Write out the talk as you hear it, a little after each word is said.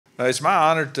It's my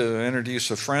honor to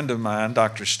introduce a friend of mine,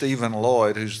 Dr. Stephen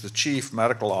Loyd, who's the Chief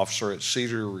Medical Officer at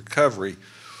Cedar Recovery.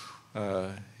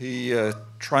 He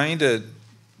trained at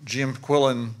Jim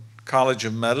Quillen College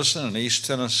of Medicine in East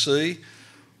Tennessee,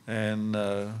 and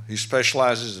he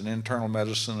specializes in internal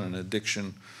medicine and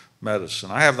addiction medicine.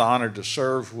 I have the honor to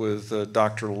serve with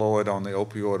Dr. Loyd on the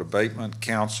Opioid Abatement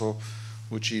Council,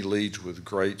 which he leads with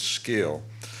great skill.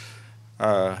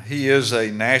 He is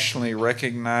a nationally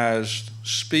recognized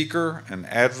speaker and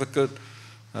advocate,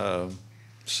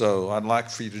 so I'd like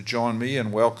for you to join me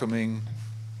in welcoming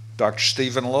Dr.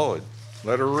 Stephen Loyd.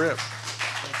 Let her rip.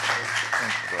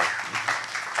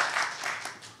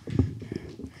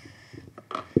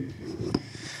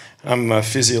 I'm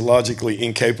physiologically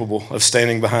incapable of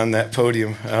standing behind that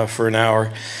podium for an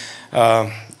hour.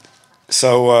 I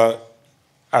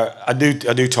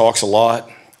do talks a lot,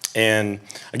 and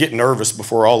I get nervous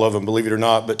before all of them, believe it or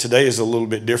not, but today is a little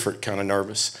bit different kind of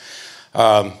nervous.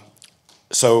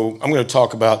 So I'm going to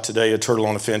talk about today a turtle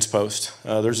on a fence post.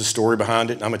 There's a story behind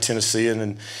it. I'm a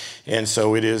Tennessean, and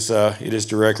so it is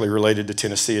directly related to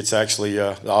Tennessee. It's actually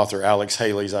the author Alex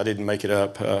Haley's. I didn't make it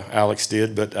up. Alex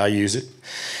did, but I use it.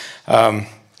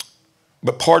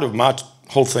 But part of my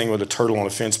whole thing with a turtle on a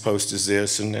fence post is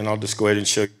this, and I'll just go ahead and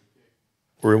show you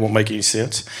where it won't make any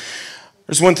sense.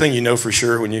 There's one thing you know for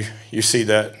sure when you see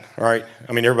that, all right?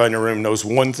 I mean, everybody in the room knows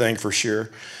one thing for sure.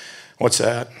 What's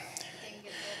that?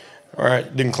 All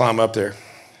right, didn't climb up there.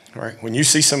 All right, when you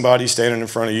see somebody standing in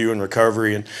front of you in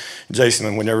recovery, and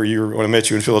Jason, when I met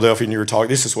you in Philadelphia and you were talking,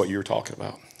 this is what you were talking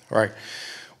about, all right?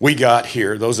 We got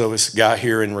here, those of us got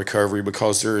here in recovery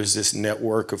because there is this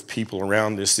network of people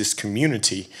around us, this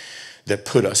community that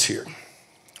put us here,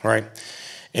 all right?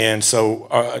 And so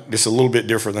it's a little bit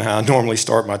different than how I normally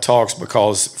start my talks,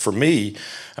 because for me,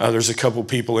 there's a couple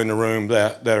people in the room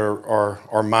that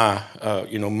are my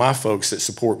my folks that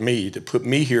support me, that put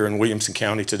me here in Williamson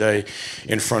County today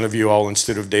in front of you all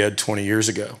instead of dead 20 years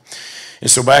ago. And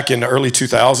so back in the early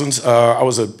 2000s,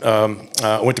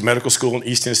 I went to medical school in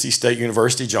East Tennessee State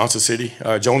University, Johnson City.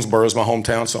 Jonesboro is my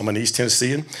hometown, so I'm an East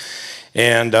Tennessean.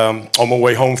 And on my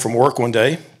way home from work one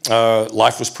day,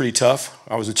 life was pretty tough.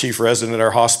 I was a chief resident at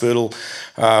our hospital.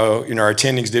 Our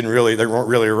attendings they weren't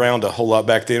really around a whole lot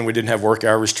back then. We didn't have work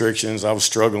hour restrictions. I was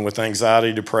struggling with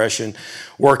anxiety, depression,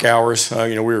 work hours.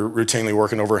 We were routinely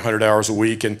working over 100 hours a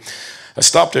week. And I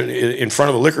stopped in front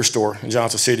of a liquor store in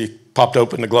Johnson City, popped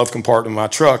open the glove compartment of my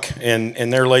truck, and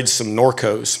there laid some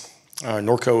Norcos.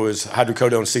 Norco is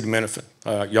hydrocodone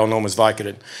acetaminophen. Y'all know them as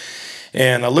Vicodin.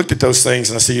 And I looked at those things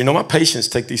and I said, my patients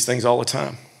take these things all the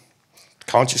time.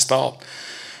 Conscious thought.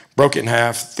 Broke it in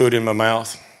half, threw it in my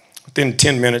mouth. Within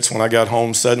 10 minutes when I got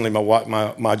home, suddenly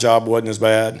my job wasn't as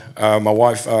bad. My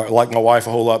wife, I liked my wife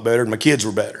a whole lot better, and my kids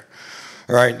were better.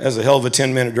 All right, that was a hell of a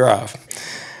 10-minute drive.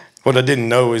 What I didn't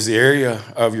know is the area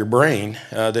of your brain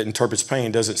that interprets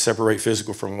pain doesn't separate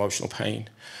physical from emotional pain.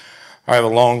 I have a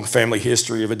long family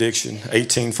history of addiction.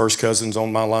 18 first cousins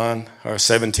on my line.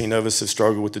 17 of us have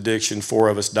struggled with addiction. 4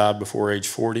 of us died before age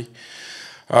 40.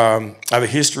 I have a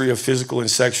history of physical and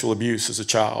sexual abuse as a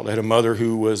child. I had a mother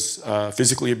who was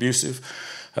physically abusive.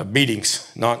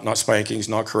 Beatings, not spankings,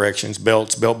 not corrections,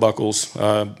 belts, belt buckles,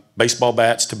 baseball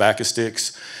bats, tobacco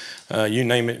sticks, you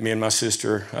name it, me and my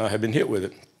sister have been hit with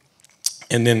it.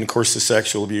 And then, of course, the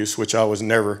sexual abuse, which I was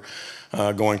never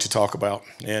going to talk about.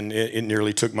 And it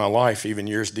nearly took my life, even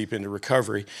years deep into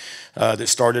recovery, that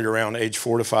started around age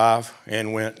 4 to 5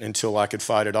 and went until I could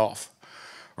fight it off.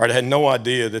 All right, I had no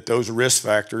idea that those risk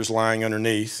factors lying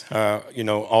underneath,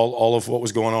 all of what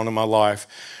was going on in my life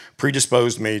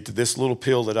predisposed me to this little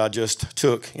pill that I just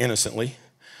took innocently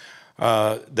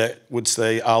that would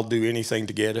say, I'll do anything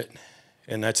to get it.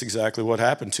 And that's exactly what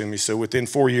happened to me. So within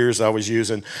 4 years, I was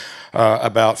using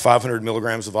about 500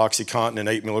 milligrams of OxyContin and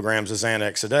 8 milligrams of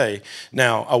Xanax a day.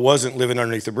 Now, I wasn't living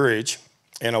underneath the bridge,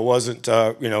 and I wasn't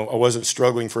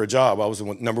struggling for a job. I was the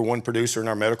 #1 producer in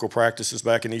our medical practices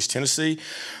back in East Tennessee.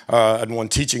 I'd won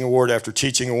teaching award after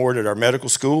teaching award at our medical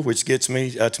school, which gets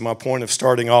me to my point of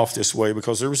starting off this way,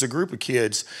 because there was a group of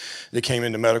kids that came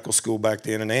into medical school back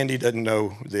then, and Andy doesn't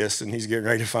know this, and he's getting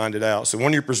ready to find it out. So one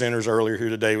of your presenters earlier here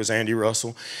today was Andy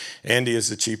Russell. Andy is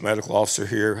the chief medical officer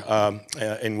here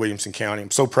in Williamson County.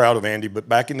 I'm so proud of Andy, but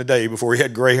back in the day, before he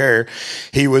had gray hair,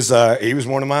 he was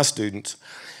one of my students.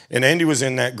 And Andy was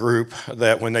in that group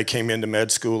that when they came into med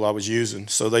school I was using,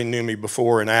 so they knew me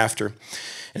before and after.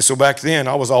 And so back then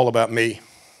I was all about me.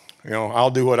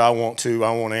 I'll do what I want to.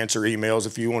 I won't answer emails.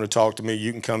 If you want to talk to me,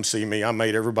 you can come see me. I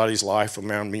made everybody's life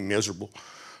around me miserable.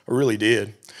 I really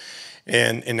did.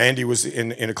 And Andy was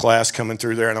in a class coming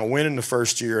through there, and I went in the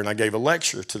first year and I gave a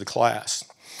lecture to the class.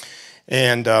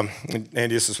 And Andy,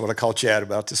 this is what I called Chad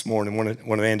about this morning,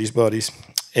 one of Andy's buddies.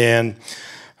 And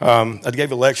I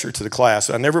gave a lecture to the class.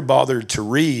 I never bothered to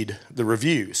read the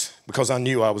reviews because I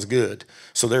knew I was good,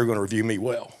 so they were going to review me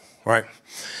well, right?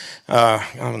 I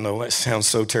don't know, that sounds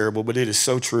so terrible, but it is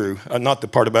so true. Not the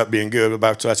part about being good,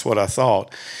 but that's what I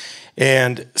thought.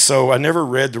 And so I never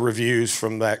read the reviews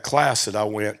from that class that I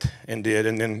went and did.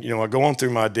 And then, I go on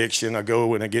through my addiction. I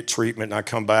go and I get treatment and I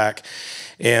come back.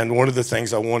 And one of the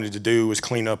things I wanted to do was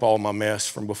clean up all my mess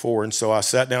from before. And so I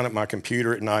sat down at my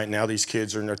computer at night. Now these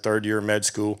kids are in their third year of med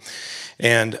school.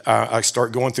 And I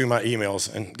start going through my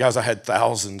emails. And guys, I had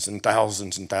thousands and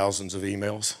thousands and thousands of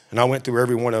emails. And I went through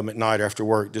every one of them at night after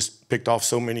work, just picked off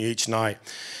so many each night.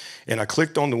 And I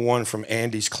clicked on the one from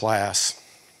Andy's class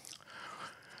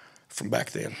from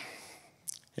back then.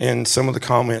 And some of the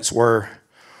comments were,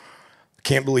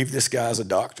 can't believe this guy's a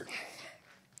doctor.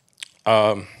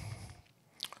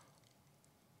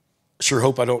 Sure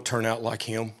hope I don't turn out like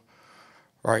him,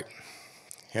 right?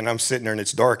 And I'm sitting there and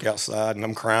it's dark outside and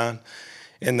I'm crying.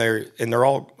 And they're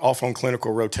all off on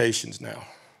clinical rotations now.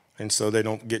 And so they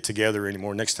don't get together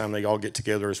anymore. Next time they all get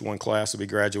together as one class, it'll be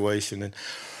graduation. And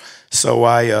so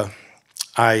I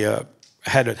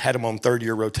had them on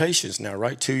third-year rotations now,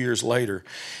 right? 2 years later.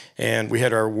 And we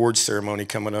had our awards ceremony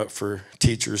coming up for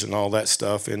teachers and all that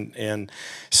stuff. And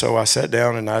so I sat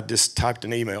down and I just typed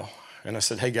an email. And I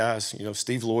said, hey, guys,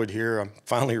 Steve Loyd here. I'm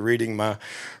finally reading my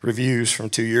reviews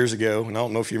from 2 years ago. And I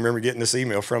don't know if you remember getting this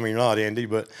email from me or not, Andy,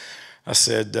 but I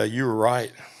said, you were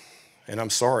right. And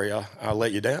I'm sorry I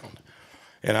let you down.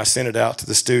 And I sent it out to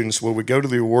the students. Well, we go to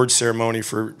the awards ceremony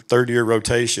for third-year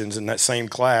rotations, and that same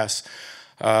class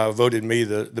voted me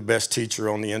the best teacher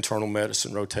on the internal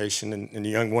medicine rotation.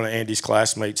 And one of Andy's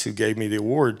classmates who gave me the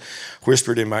award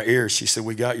whispered in my ear, she said,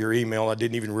 we got your email. I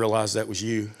didn't even realize that was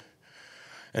you.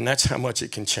 And that's how much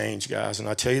it can change, guys. And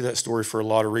I tell you that story for a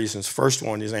lot of reasons. First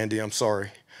one is, Andy, I'm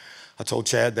sorry. I told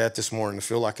Chad that this morning. I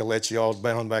feel like I let you all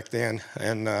down back then.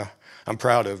 And I'm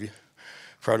proud of you,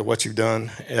 proud of what you've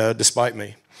done despite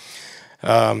me.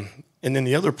 And then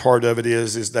the other part of it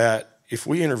is that if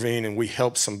we intervene and we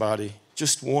help somebody,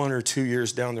 just 1 or 2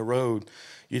 years down the road,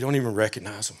 you don't even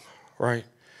recognize them, right?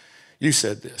 You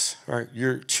said this, right?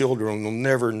 Your children will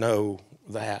never know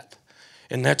that.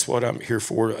 And that's what I'm here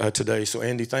for today. So,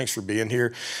 Andy, thanks for being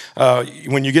here.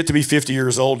 When you get to be 50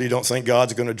 years old, you don't think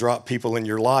God's going to drop people in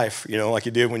your life, like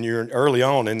you did when you're early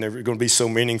on, and they're going to be so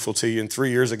meaningful to you. And 3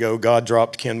 years ago, God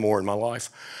dropped Ken Moore in my life.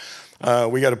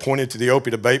 We got appointed to the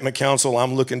Opiate Abatement Council.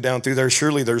 I'm looking down through there.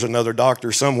 Surely there's another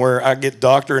doctor somewhere. I get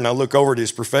doctor, and I look over at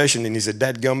his profession, and he's a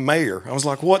dadgum mayor. I was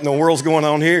like, what in the world's going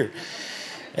on here?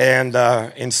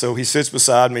 And so he sits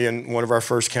beside me in one of our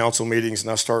first council meetings,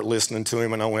 and I start listening to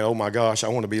him, and I went, oh, my gosh, I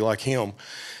want to be like him.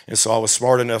 And so I was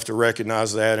smart enough to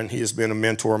recognize that, and he has been a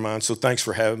mentor of mine. So thanks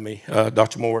for having me,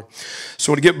 Dr. Moore.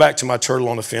 So to get back to my turtle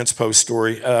on a fence post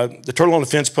story, the turtle on the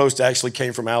fence post actually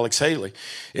came from Alex Haley.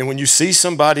 And when you see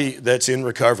somebody that's in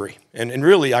recovery, and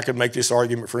really I could make this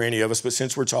argument for any of us, but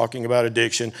since we're talking about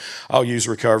addiction, I'll use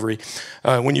recovery.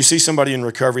 When you see somebody in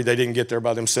recovery, they didn't get there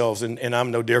by themselves, and I'm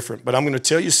no different. But I'm going to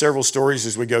tell you several stories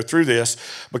as we go through this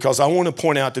because I want to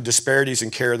point out the disparities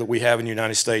in care that we have in the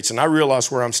United States. And I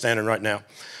realize where I'm standing right now.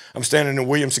 I'm standing in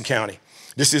Williamson County.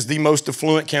 This is the most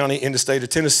affluent county in the state of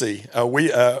Tennessee. I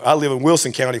live in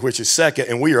Wilson County, which is second,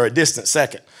 and we are a distant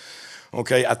second.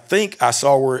 Okay, I think I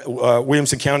saw where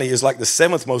Williamson County is like the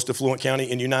 7th most affluent county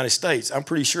in the United States. I'm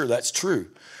pretty sure that's true.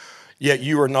 Yet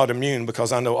you are not immune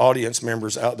because I know audience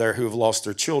members out there who have lost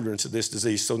their children to this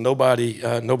disease. So nobody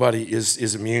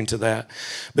is immune to that.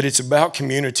 But it's about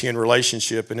community and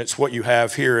relationship, and it's what you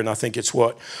have here, and I think it's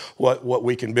what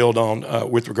we can build on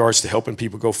with regards to helping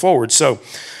people go forward. So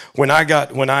when I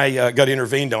got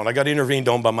intervened on, I got intervened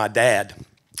on by my dad.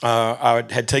 I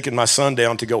had taken my son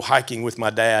down to go hiking with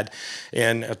my dad,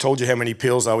 and I told you how many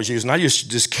pills I was using. I used to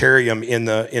just carry them in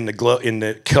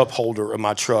the cup holder of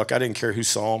my truck. I didn't care who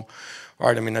saw them. All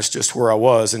right, I mean, that's just where I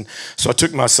was. And so I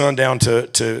took my son down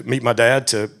to meet my dad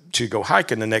to go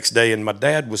hiking the next day, and my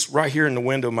dad was right here in the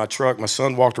window of my truck. My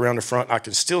son walked around the front. I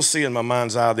can still see in my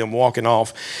mind's eye them walking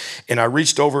off, and I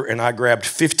reached over and I grabbed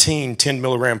 15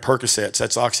 10-milligram Percocets.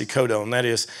 That's oxycodone. That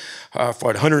is for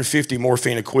 150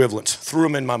 morphine equivalents. Threw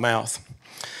them in my mouth.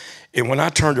 And when I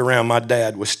turned around, my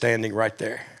dad was standing right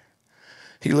there.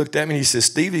 He looked at me and he said,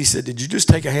 Steve, he said, did you just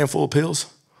take a handful of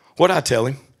pills? What'd I tell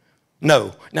him?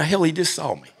 No. Now, hell, he just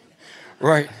saw me,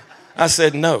 right? I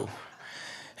said, no.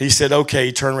 He said, okay.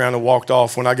 He turned around and walked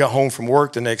off. When I got home from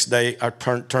work the next day, I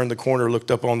turned the corner, looked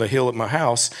up on the hill at my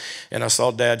house, and I saw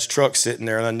Dad's truck sitting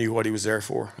there, and I knew what he was there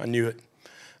for. I knew it.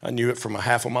 I knew it from a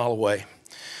half a mile away.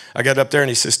 I got up there and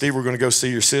he said, Steve, we're going to go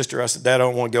see your sister. I said, Dad, I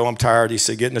don't want to go. I'm tired. He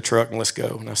said, get in the truck and let's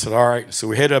go. And I said, all right. So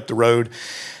we headed up the road.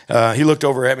 He looked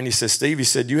over at me and he said, Steve, he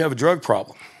said, do you have a drug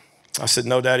problem? I said,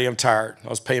 no, Daddy, I'm tired. I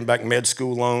was paying back med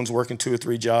school loans, working 2 or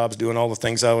 3 jobs, doing all the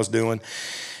things I was doing,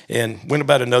 and went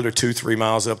about another 2-3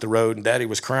 miles up the road, and Daddy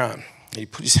was crying. He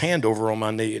put his hand over on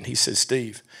my knee, and he said,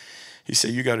 Steve, he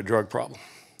said, you got a drug problem.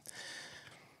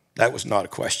 That was not a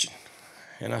question.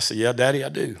 And I said, yeah, Daddy, I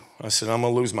do. I said, I'm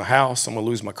going to lose my house. I'm going to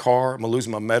lose my car. I'm going to lose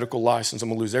my medical license. I'm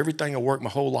going to lose everything I worked my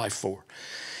whole life for.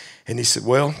 And he said,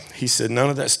 well, he said, none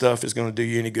of that stuff is going to do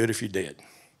you any good if you're dead.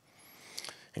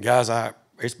 And guys,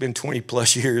 it's been 20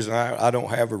 plus years, and I don't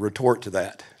have a retort to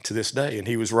that to this day. And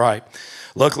he was right.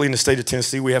 Luckily, in the state of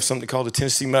Tennessee, we have something called the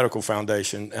Tennessee Medical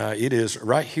Foundation. It is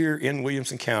right here in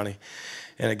Williamson County.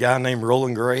 And a guy named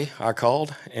Roland Gray, I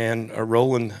called, and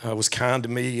Roland was kind to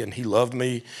me, and he loved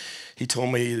me. He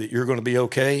told me that you're going to be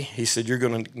okay. He said, you're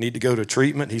going to need to go to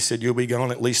treatment. He said, you'll be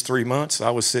gone at least 3 months. I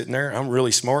was sitting there. I'm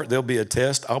really smart. There'll be a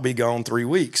test. I'll be gone 3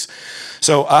 weeks.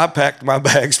 So I packed my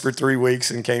bags for 3 weeks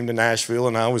and came to Nashville,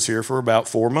 and I was here for about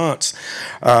 4 months.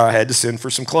 I had to send for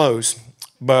some clothes.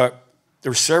 But there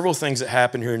were several things that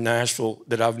happened here in Nashville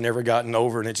that I've never gotten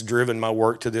over, and it's driven my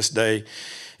work to this day.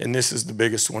 And this is the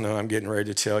biggest one that I'm getting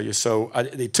ready to tell you. So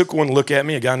they took one look at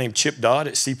me, a guy named Chip Dodd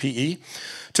at CPE.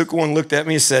 Took one, looked at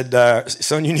me and said,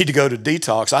 son, you need to go to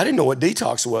detox. I didn't know what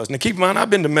detox was. Now, keep in mind, I've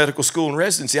been to medical school and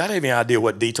residency. I didn't have any idea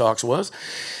what detox was.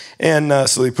 And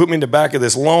so they put me in the back of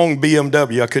this long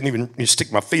BMW. I couldn't even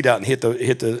stick my feet out and hit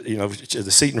the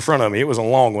seat in front of me. It was a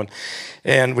long one.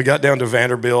 And we got down to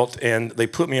Vanderbilt, and they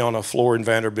put me on a floor in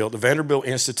Vanderbilt. The Vanderbilt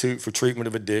Institute for Treatment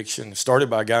of Addiction, started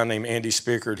by a guy named Andy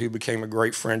Spickard, who became a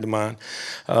great friend of mine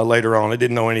later on. I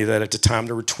didn't know any of that at the time.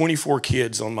 There were 24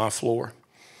 kids on my floor.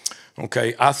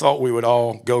 Okay, I thought we would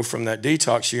all go from that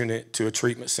detox unit to a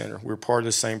treatment center. We were part of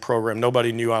the same program.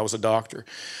 Nobody knew I was a doctor.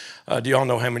 Do y'all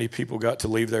know how many people got to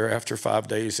leave there after 5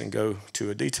 days and go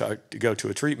to a detox, to go to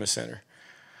a treatment center?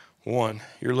 One.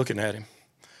 You're looking at him.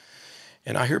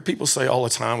 And I hear people say all the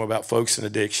time about folks in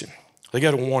addiction, they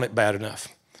got to want it bad enough.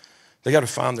 They got to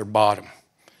find their bottom.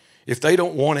 If they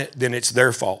don't want it, then it's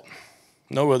their fault.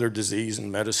 No other disease in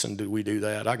medicine do we do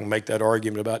that. I can make that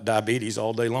argument about diabetes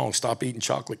all day long. Stop eating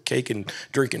chocolate cake and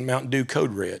drinking Mountain Dew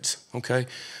Code Reds, okay?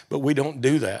 But we don't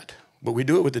do that. But we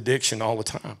do it with addiction all the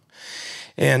time.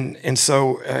 And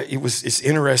so it's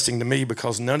interesting to me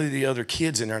because none of the other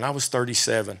kids in there, and I was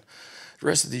 37. The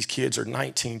rest of these kids are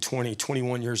 19, 20,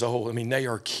 21 years old. I mean, they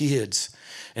are kids.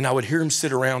 And I would hear them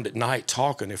sit around at night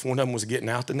talking if one of them was getting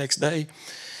out the next day,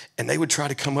 and they would try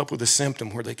to come up with a symptom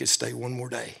where they could stay one more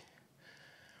day.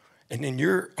 And then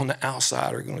you're on the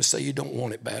outside are going to say you don't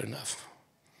want it bad enough.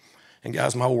 And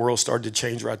guys, my world started to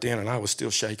change right then, and I was still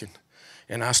shaking.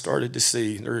 And I started to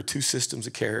see there are 2 systems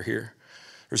of care here.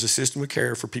 There's a system of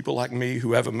care for people like me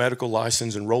who have a medical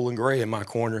license and Roland Gray in my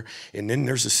corner. And then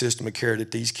there's a system of care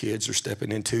that these kids are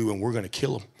stepping into, and we're going to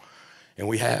kill them. And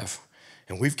we have.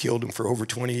 And we've killed them for over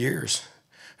 20 years.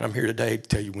 And I'm here today to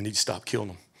tell you we need to stop killing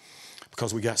them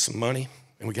because we got some money.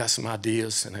 And we got some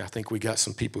ideas, and I think we got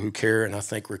some people who care, and I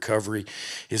think recovery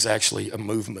is actually a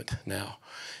movement now.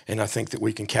 And I think that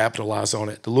we can capitalize on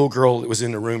it. The little girl that was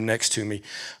in the room next to me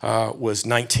was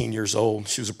 19 years old.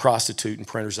 She was a prostitute in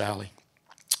Printer's Alley.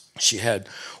 She had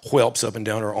whelps up and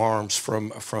down her arms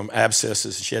from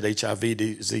abscesses. She had HIV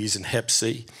disease and Hep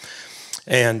C.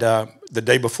 And the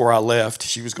day before I left,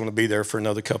 she was going to be there for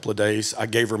another couple of days. I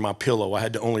gave her my pillow. I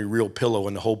had the only real pillow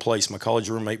in the whole place. My college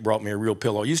roommate brought me a real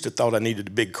pillow. I used to thought I needed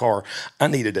a big car. I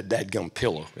needed a dadgum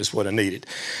pillow is what I needed.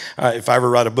 If I ever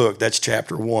write a book, that's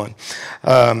chapter 1.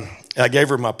 I gave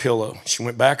her my pillow. She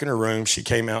went back in her room. She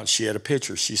came out and she had a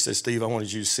picture. She said, Steve, I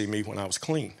wanted you to see me when I was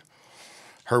clean.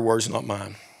 Her words, not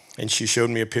mine. And she showed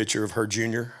me a picture of her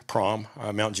junior prom,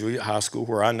 Mount Juliet High School,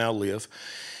 where I now live.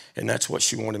 And that's what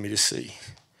she wanted me to see.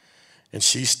 And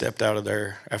she stepped out of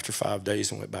there after 5 days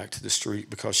and went back to the street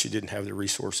because she didn't have the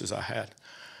resources I had.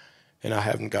 And I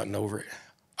haven't gotten over it.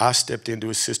 I stepped into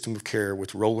a system of care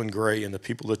with Roland Gray and the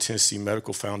people of the Tennessee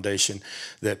Medical Foundation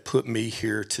that put me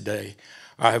here today.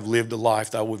 I have lived a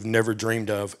life that I would have never dreamed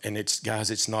of. And it's,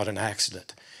 guys, it's not an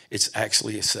accident. It's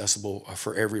actually accessible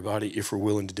for everybody if we're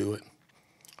willing to do it.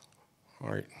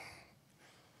 All right.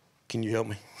 Can you help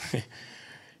me?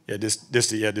 Yeah,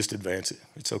 just advance it.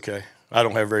 It's okay. I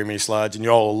don't have very many slides, and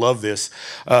you all will love this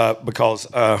because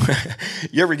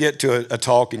you ever get to a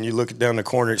talk and you look down the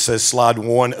corner, it says slide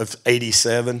 1 of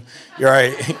 87. You're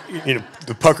right. You know,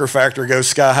 the pucker factor goes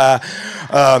sky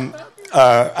high.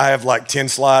 I have like 10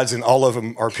 slides, and all of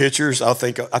them are pictures. I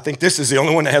think this is the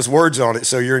only one that has words on it,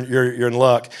 so you're in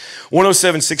luck.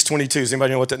 107,622. Does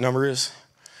anybody know what that number is?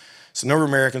 So number of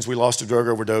Americans we lost to drug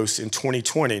overdose in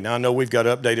 2020. Now I know we've got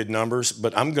updated numbers,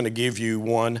 but I'm going to give you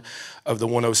one of the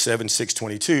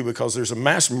 107,622 because there's a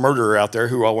mass murderer out there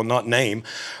who I will not name,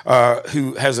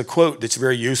 who has a quote that's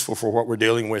very useful for what we're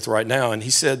dealing with right now. And he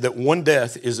said that one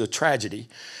death is a tragedy.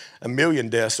 1 million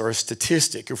deaths are a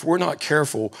statistic. If we're not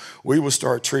careful, we will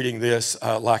start treating this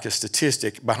like a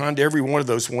statistic. Behind every one of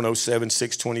those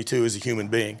 107,622 is a human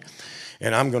being.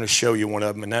 And I'm going to show you one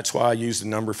of them, and that's why I use the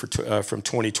number from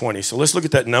 2020. So let's look at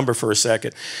that number for a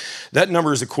second. That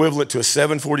number is equivalent to a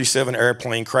 747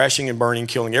 airplane crashing and burning,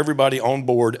 killing everybody on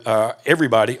board around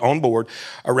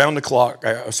the clock,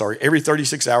 every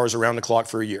 36 hours around the clock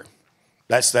for a year.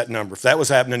 That's that number. If that was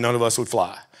happening, none of us would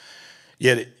fly.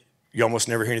 Yet you almost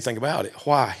never hear anything about it.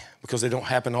 Why? Because they don't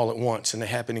happen all at once, and they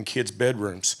happen in kids'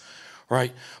 bedrooms.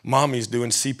 Right, mommy's doing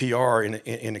CPR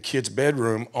in a kid's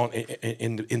bedroom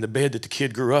in the bed that the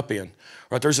kid grew up in.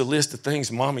 Right, there's a list of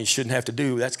things mommy shouldn't have to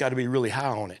do. That's got to be really high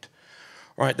on it.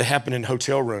 Right, they happen in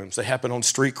hotel rooms. They happen on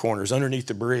street corners, underneath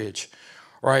the bridge.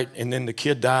 Right, and then the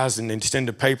kid dies, and they send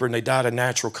a paper, and they died of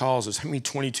natural causes. How many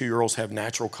 22-year-olds have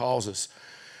natural causes?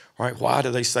 Right, why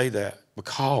do they say that?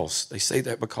 Because they say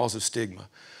that because of stigma.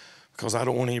 Because I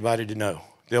don't want anybody to know.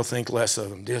 They'll think less of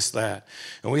them, this, that.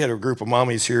 And we had a group of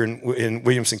mommies here in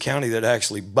Williamson County that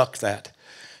actually bucked that.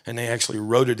 And they actually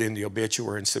wrote it in the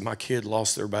obituary and said, my kid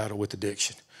lost their battle with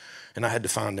addiction. And I had to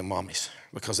find them mommies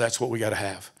because that's what we got to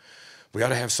have. We got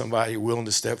to have somebody willing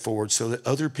to step forward so that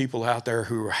other people out there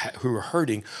who are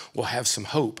hurting will have some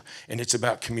hope. And it's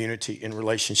about community and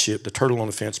relationship, the turtle on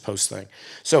the fence post thing.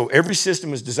 So every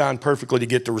system is designed perfectly to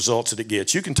get the results that it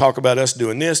gets. You can talk about us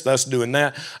doing this, us doing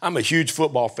that. I'm a huge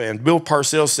football fan. Bill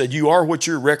Parcells said, you are what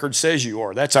your record says you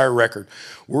are. That's our record.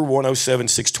 We're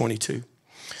 107,622.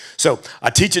 So I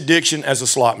teach addiction as a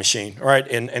slot machine, all right?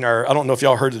 And I don't know if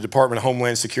y'all heard the Department of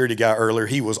Homeland Security guy earlier.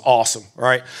 He was awesome, all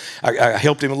right? I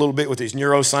helped him a little bit with his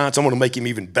neuroscience. I'm going to make him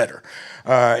even better.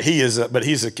 But he's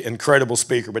an incredible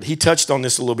speaker. But he touched on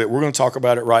this a little bit. We're going to talk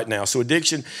about it right now. So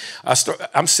addiction,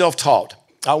 I'm self-taught.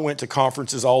 I went to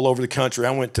conferences all over the country.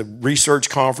 I went to research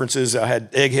conferences. I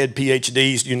had egghead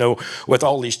PhDs, with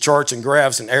all these charts and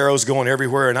graphs and arrows going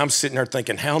everywhere. And I'm sitting there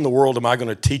thinking, how in the world am I going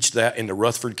to teach that in the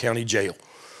Rutherford County Jail?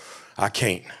 I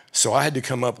can't. So I had to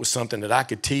come up with something that I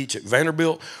could teach at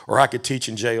Vanderbilt or I could teach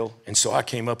in jail. And so I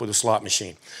came up with a slot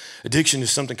machine. Addiction is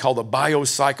something called the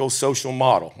biopsychosocial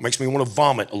model. Makes me want to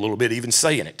vomit a little bit even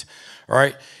saying it. All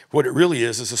right. What it really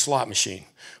is a slot machine.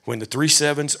 When the 3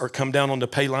 sevens are come down on the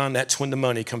pay line, that's when the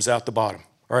money comes out the bottom.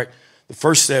 All right. The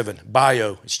first 7,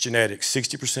 bio, it's genetics.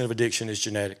 60% of addiction is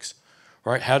genetics.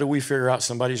 Right? How do we figure out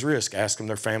somebody's risk? Ask them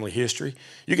their family history.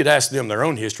 You could ask them their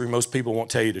own history. Most people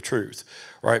won't tell you the truth,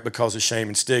 right? Because of shame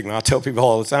and stigma. I tell people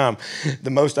all the time,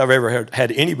 the most I've ever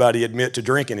had anybody admit to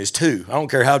drinking is 2. I don't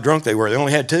care how drunk they were. They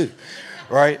only had 2,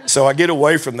 right? So I get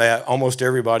away from that. Almost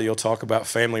everybody will talk about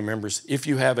family members. If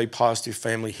you have a positive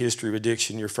family history of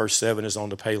addiction, your first 7 is on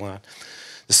the pay line.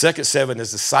 The second 7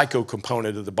 is the psycho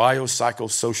component of the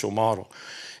biopsychosocial model.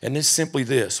 And it's simply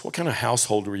this. What kind of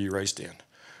household were you raised in?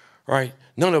 Right?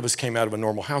 None of us came out of a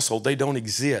normal household. They don't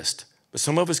exist. But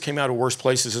some of us came out of worse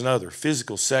places than others.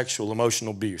 Physical, sexual,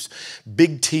 emotional abuse.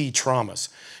 Big T traumas.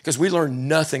 Because we learned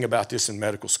nothing about this in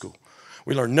medical school.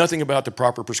 We learned nothing about the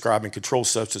proper prescribing controlled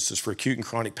substances for acute and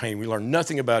chronic pain. We learned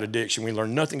nothing about addiction. We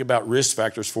learned nothing about risk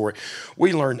factors for it.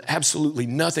 We learned absolutely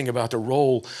nothing about the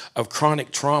role of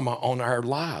chronic trauma on our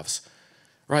lives.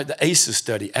 Right, the ACEs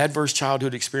study, adverse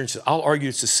childhood experiences. I'll argue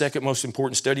it's the second most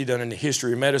important study done in the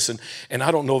history of medicine, and I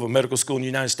don't know of a medical school in the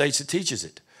United States that teaches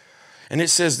it. And it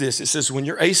says this, it says when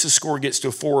your ACEs score gets to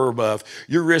a 4 or above,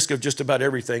 your risk of just about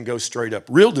everything goes straight up.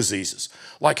 Real diseases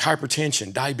like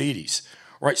hypertension, diabetes,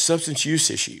 right, substance use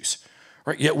issues,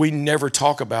 right? Yet we never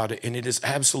talk about it, and it is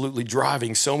absolutely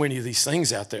driving so many of these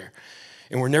things out there.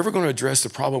 And we're never going to address the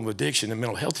problem of addiction and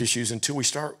mental health issues until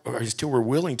we're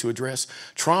willing to address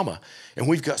trauma. And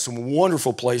we've got some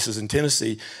wonderful places in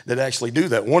Tennessee that actually do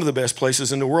that. One of the best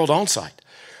places in the world on site,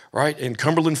 right? In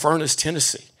Cumberland Furnace,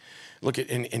 Tennessee. Look at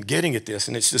and getting at this,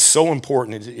 and it's just so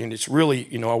important. And it's really,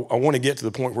 I want to get to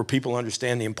the point where people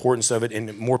understand the importance of it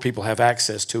and more people have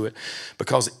access to it,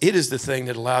 because it is the thing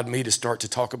that allowed me to start to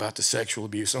talk about the sexual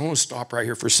abuse. I want to stop right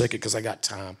here for a second because I got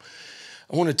time.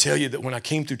 I want to tell you that when I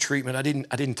came through treatment, I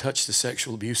didn't touch the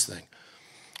sexual abuse thing,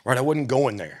 right? I wasn't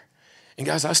going there. And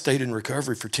guys, I stayed in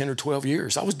recovery for 10 or 12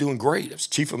 years. I was doing great. I was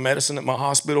chief of medicine at my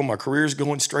hospital. My career's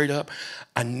going straight up.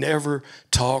 I never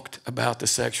talked about the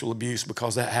sexual abuse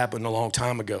because that happened a long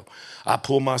time ago. I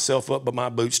pulled myself up by my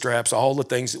bootstraps, all the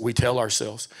things that we tell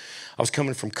ourselves. I was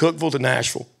coming from Cookeville to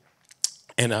Nashville,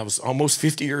 and I was almost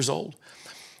 50 years old.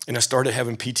 And I started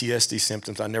having PTSD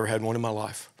symptoms. I never had one in my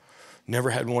life. Never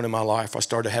had one in my life. I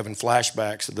started having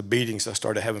flashbacks of the beatings. I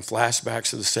started having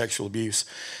flashbacks of the sexual abuse.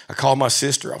 I called my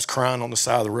sister. I was crying on the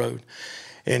side of the road.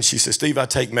 And she said, Steve, I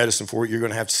take medicine for it. You're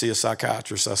going to have to see a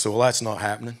psychiatrist. I said, well, that's not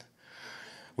happening.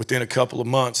 Within a couple of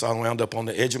months, I wound up on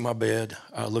the edge of my bed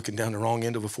looking down the wrong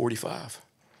end of a 45.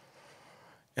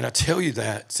 And I tell you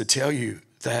that to tell you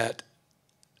that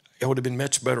I would have been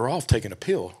much better off taking a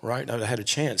pill, right? I'd have had a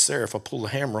chance there. If I pull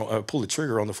the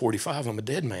trigger on the 45, I'm a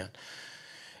dead man.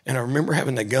 And I remember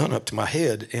having that gun up to my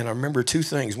head, and I remember two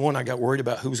things. One, I got worried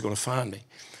about who was going to find me.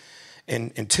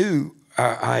 And two,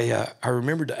 I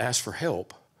remembered to ask for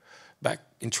help. Back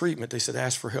in treatment, they said,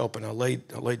 ask for help, and I laid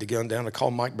the gun down. I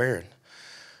called Mike Barron,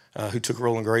 who took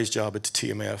Roland Gray's job at the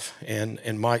TMF,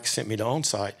 and Mike sent me to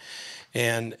on-site.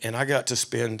 And I got to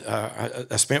spend,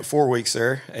 I spent 4 weeks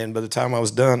there, and by the time I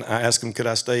was done, I asked him, could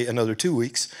I stay another 2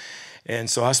 weeks? And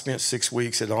so I spent 6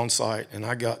 weeks at on-site, and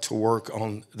I got to work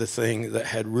on the thing that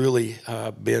had really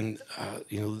been,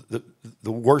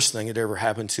 the worst thing that ever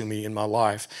happened to me in my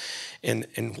life. And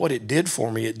what it did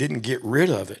for me, it didn't get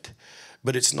rid of it,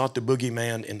 but it's not the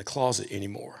boogeyman in the closet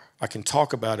anymore. I can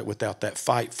talk about it without that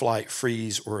fight, flight,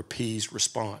 freeze, or appease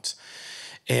response.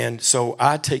 And so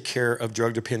I take care of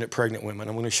drug-dependent pregnant women.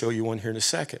 I'm going to show you one here in a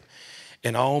second.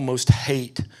 And I almost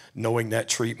hate knowing that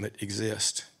treatment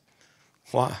exists.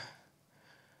 Why?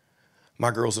 My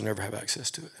girls will never have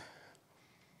access to it.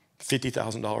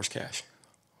 $50,000 cash.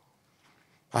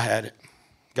 I had it.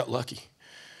 Got lucky.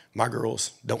 My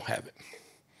girls don't have it.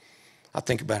 I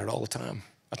think about it all the time.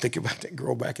 I think about that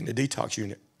girl back in the detox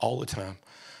unit all the time.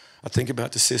 I think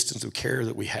about the systems of care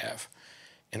that we have,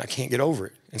 and I can't get over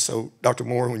it. And so, Dr.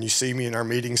 Moore, when you see me in our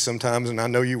meetings sometimes, and I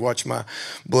know you watch my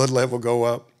blood level go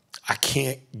up, I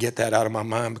can't get that out of my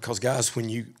mind because, guys, when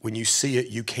you see it,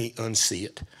 you can't unsee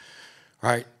it,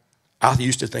 right? I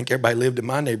used to think everybody lived in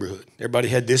my neighborhood. Everybody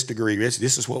had this degree.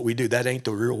 This is what we do. That ain't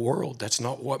the real world. That's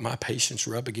not what my patients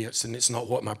are up against, and it's not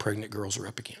what my pregnant girls are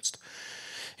up against.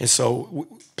 And so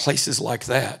places like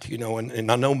that,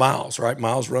 and I know Miles, right?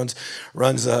 Miles runs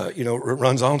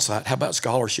on site. How about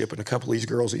scholarship and a couple of these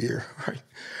girls a year, right?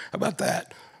 How about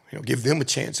that? Give them a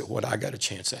chance at what I got a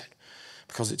chance at,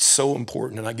 because it's so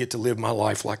important, and I get to live my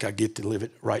life like I get to live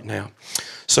it right now.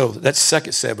 So that's the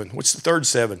second 7. What's the third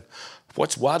 7?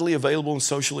 What's widely available and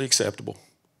socially acceptable?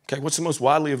 Okay, what's the most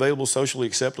widely available, socially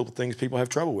acceptable things people have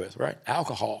trouble with, right?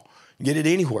 Alcohol. You get it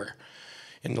anywhere.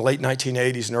 In the late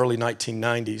 1980s and early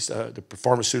 1990s, the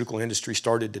pharmaceutical industry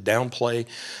started to downplay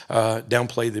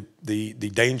the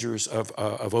dangers of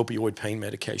opioid pain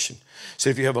medication.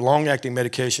 So if you have a long-acting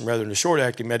medication rather than a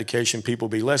short-acting medication, people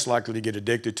will be less likely to get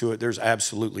addicted to it. There's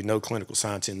absolutely no clinical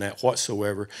science in that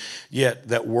whatsoever. Yet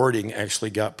that wording actually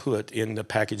got put in the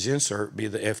package insert via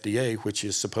the FDA, which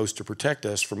is supposed to protect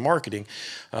us from marketing,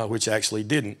 which actually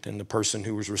didn't. And the person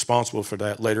who was responsible for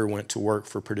that later went to work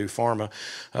for Purdue Pharma,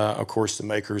 of course,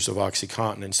 the makers of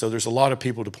OxyContin. And so there's a lot of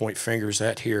people to point fingers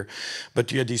at here.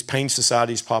 But you had these pain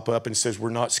societies pop up and says, we're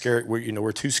not scared,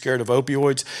 we're too scared of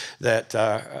opioids that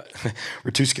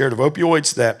we're too scared of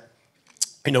opioids that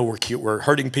we're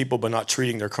hurting people but not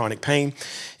treating their chronic pain,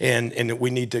 and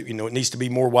we need to, it needs to be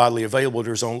more widely available.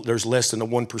 There's less than a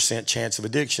 1% chance of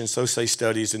addiction, so say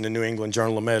studies in the New England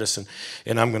Journal of Medicine,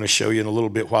 and I'm going to show you in a little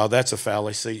bit why that's a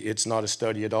fallacy. It's not a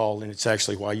study at all, and it's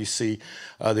actually why you see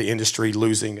the industry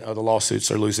losing, the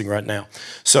lawsuits are losing right now.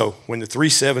 So when the 3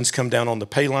 7s come down on the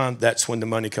pay line, that's when the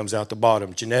money comes out the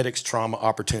bottom. Genetics, trauma,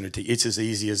 opportunity. It's as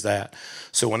easy as that.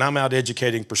 So when I'm out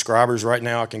educating prescribers right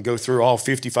now, I can go through all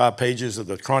 55 pages of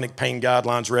the chronic pain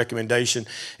guidelines recommendation,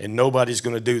 and nobody's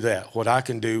going to do that. What I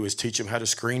can do is teach them how to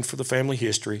screen for the family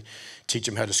history, teach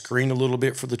them how to screen a little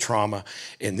bit for the trauma,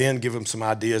 and then give them some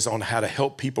ideas on how to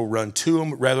help people run to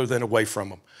them rather than away from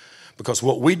them. Because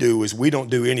what we do is we don't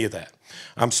do any of that.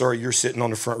 I'm sorry, you're sitting on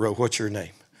the front row. What's your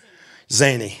name?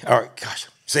 Zanny. All right, gosh.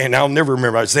 Zanny, I'll never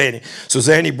remember Zanny. So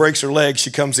Zanny breaks her leg.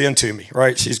 She comes into me,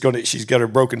 right? She's got her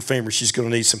broken femur. She's going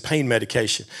to need some pain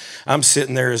medication. I'm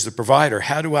sitting there as the provider.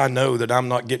 How do I know that I'm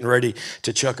not getting ready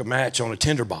to chuck a match on a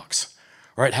tinderbox?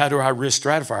 Right? How do I risk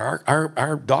stratify?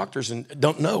 Our doctors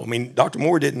don't know. I mean, Dr.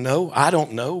 Moore didn't know. I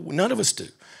don't know. None of us do.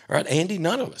 Right? Andy,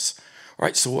 none of us.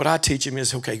 Right, so what I teach them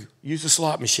is, okay, use a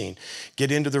slot machine,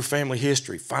 get into their family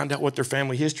history, find out what their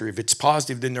family history. If it's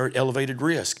positive, then they're at elevated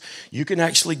risk. You can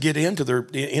actually get into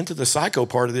the psycho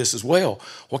part of this as well.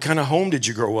 What kind of home did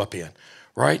you grow up in,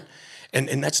 right?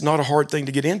 And that's not a hard thing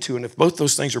to get into. And if both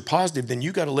those things are positive, then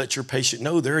you got to let your patient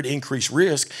know they're at increased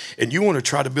risk, and you want to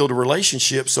try to build a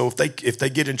relationship so if they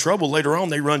get in trouble later on,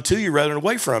 they run to you rather than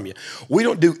away from you. We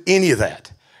don't do any of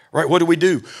that. Right? What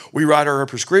do? We write her a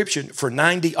prescription for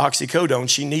 90 oxycodone.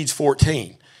 She needs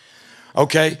 14.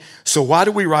 Okay, so why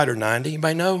do we write her 90?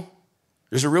 Anybody know?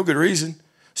 There's a real good reason.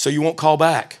 So you won't call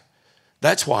back.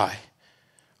 That's why.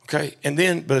 Okay, and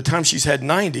then by the time she's had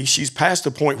 90, she's past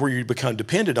the point where you become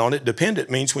dependent on it. Dependent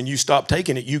means when you stop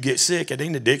taking it, you get sick. It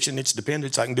ain't addiction, it's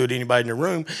dependence. I can do it to anybody in the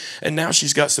room. And now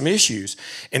she's got some issues.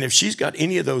 And if she's got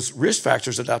any of those risk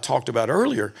factors that I talked about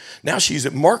earlier, now she's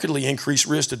at markedly increased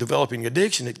risk of developing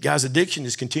addiction. Guys, addiction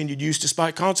is continued use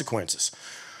despite consequences.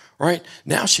 Right?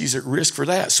 Now she's at risk for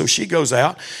that. So she goes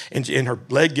out and her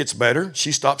leg gets better.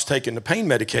 She stops taking the pain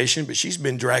medication, but she's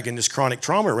been dragging this chronic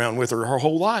trauma around with her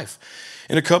whole life.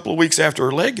 And a couple of weeks after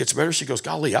her leg gets better, she goes,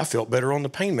 golly, I felt better on the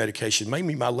pain medication.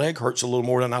 Maybe my leg hurts a little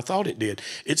more than I thought it did.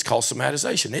 It's called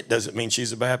somatization. It doesn't mean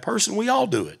she's a bad person. We all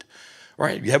do it.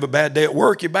 Right? You have a bad day at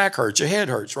work, your back hurts, your head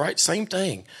hurts, right? Same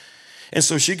thing. And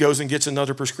so she goes and gets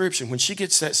another prescription. When she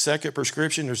gets that second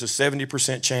prescription, there's a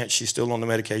 70% chance she's still on the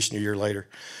medication a year later.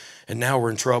 And now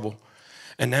we're in trouble.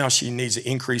 And now she needs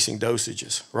increasing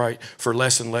dosages, right, for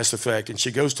less and less effect. And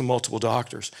she goes to multiple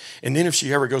doctors. And then if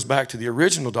she ever goes back to the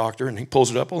original doctor and he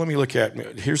pulls it up, well, let me look at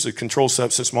it. Here's the controlled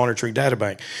substance monitoring data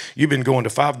bank. You've been going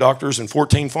to 5 doctors and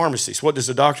 14 pharmacies. What does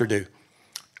the doctor do?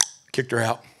 Kicked her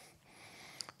out.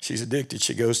 She's addicted.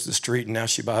 She goes to the street and now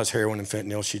she buys heroin and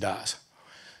fentanyl. She dies.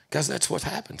 Guys, that's what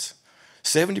happens.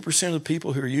 70% of the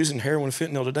people who are using heroin and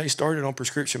fentanyl today started on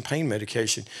prescription pain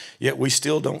medication, yet we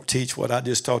still don't teach what I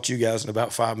just taught you guys in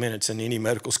about 5 minutes in any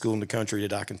medical school in the country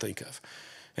that I can think of.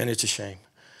 And it's a shame.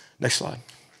 Next slide.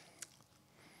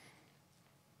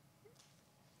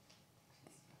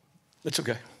 It's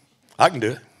okay. I can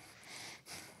do it.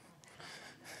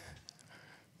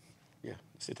 Yeah,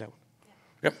 let's hit that one.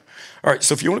 Yep. All right,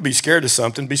 so if you want to be scared of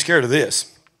something, be scared of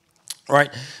this.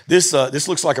 Right, this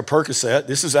looks like a Percocet.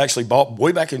 This is actually bought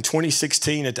way back in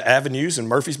 2016 at the Avenues in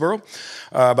Murfreesboro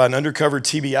by an undercover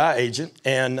TBI agent.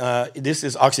 And this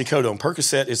is oxycodone.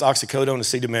 Percocet is oxycodone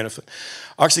acetaminophen.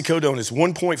 Oxycodone is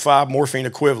 1.5 morphine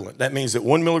equivalent. That means that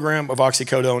 1 milligram of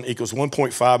oxycodone equals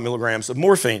 1.5 milligrams of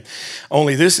morphine.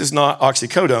 Only this is not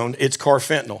oxycodone, it's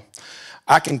carfentanil.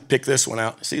 I can pick this one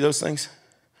out. See those things?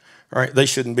 All right, they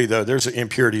shouldn't be though. There's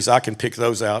impurities. I can pick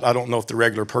those out. I don't know if the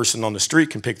regular person on the street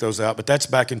can pick those out, but that's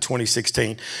back in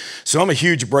 2016. So I'm a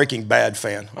huge Breaking Bad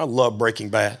fan. I love Breaking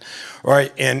Bad. All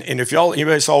right, and if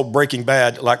anybody saw Breaking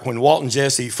Bad, like when Walt and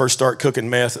Jesse first start cooking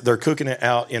meth, they're cooking it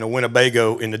out in a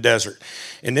Winnebago in the desert.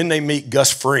 And then they meet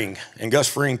Gus Fring, and Gus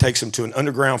Fring takes them to an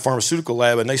underground pharmaceutical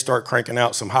lab, and they start cranking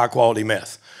out some high-quality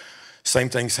meth. Same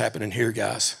thing's happening here,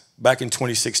 guys. Back in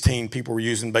 2016, people were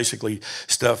using basically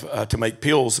stuff to make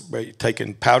pills,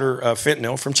 taking powder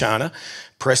fentanyl from China,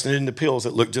 pressing it into pills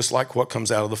that look just like what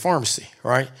comes out of the pharmacy,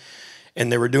 right?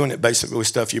 And they were doing it basically with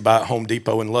stuff you buy at Home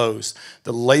Depot and Lowe's.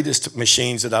 The latest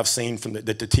machines that I've seen that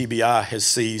the TBI has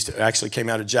seized actually came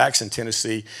out of Jackson,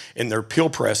 Tennessee, in their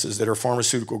pill presses that are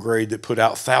pharmaceutical grade that put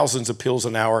out thousands of pills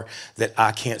an hour that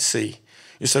I can't see.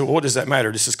 You say, well, what does that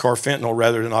matter? This is carfentanil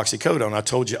rather than oxycodone. I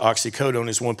told you oxycodone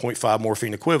is 1.5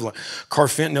 morphine equivalent.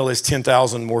 Carfentanil is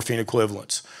 10,000 morphine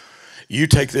equivalents. You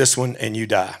take this one and you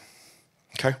die.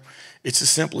 Okay? It's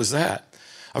as simple as that.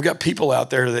 I've got people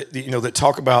out there that that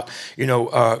talk about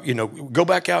go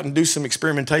back out and do some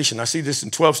experimentation. I see this in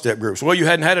 12-step groups. Well, you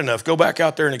hadn't had enough. Go back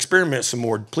out there and experiment some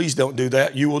more. Please don't do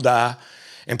that. You will die,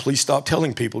 and please stop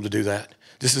telling people to do that.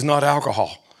 This is not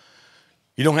alcohol.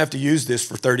 You don't have to use this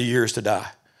for 30 years to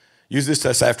die. Use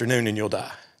this afternoon and you'll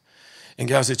die. And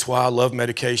guys, it's why I love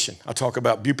medication. I talk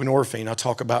about buprenorphine. I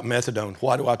talk about methadone.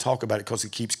 Why do I talk about it? Because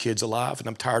it keeps kids alive, and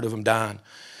I'm tired of them dying.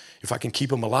 If I can keep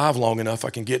them alive long enough,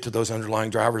 I can get to those underlying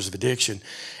drivers of addiction,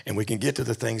 and we can get to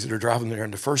the things that are driving them there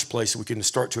in the first place, so we can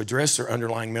start to address their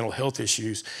underlying mental health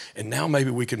issues, and now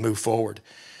maybe we can move forward.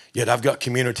 Yet I've got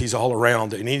communities all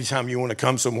around, and anytime you want to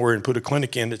come somewhere and put a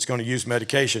clinic in that's going to use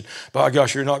medication, by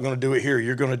gosh, you're not going to do it here.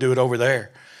 You're going to do it over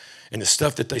there. And the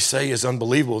stuff that they say is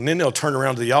unbelievable. And then they'll turn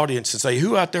around to the audience and say,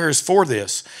 who out there is for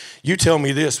this? You tell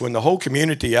me this. When the whole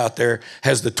community out there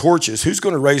has the torches, who's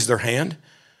going to raise their hand?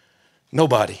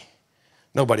 Nobody.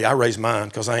 Nobody. I raise mine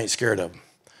because I ain't scared of them.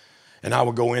 And I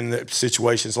will go in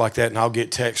situations like that, and I'll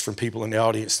get texts from people in the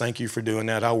audience, thank you for doing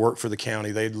that. I work for the county.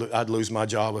 I'd lose my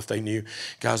job if they knew.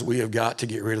 Guys, we have got to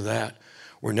get rid of that.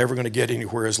 We're never going to get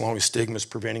anywhere as long as stigma is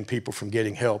preventing people from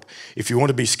getting help. If you want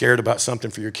to be scared about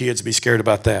something for your kids, be scared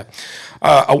about that.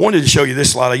 I wanted to show you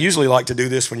this slide. I usually like to do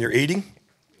this when you're eating.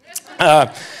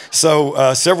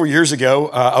 Several years ago,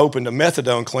 I opened a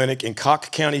methadone clinic in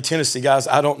Cock County, Tennessee. Guys,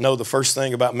 I don't know the first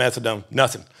thing about methadone,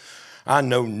 nothing. I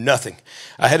know nothing.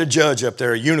 I had a judge up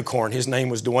there, a unicorn. His name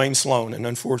was Dwayne Sloan, and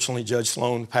unfortunately, Judge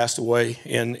Sloan passed away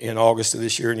in August of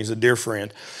this year, and he's a dear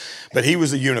friend. But he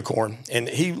was a unicorn, and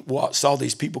he saw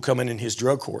these people coming in his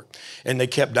drug court, and they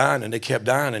kept dying, and they kept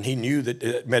dying, and he knew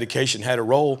that medication had a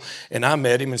role, and I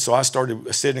met him, and so I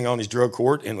started sitting on his drug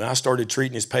court, and I started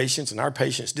treating his patients, and our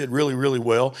patients did really, really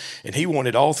well, and he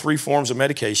wanted all three forms of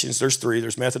medications. There's three.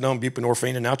 There's methadone,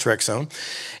 buprenorphine, and naltrexone,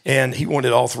 and he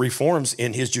wanted all three forms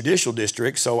in his judicial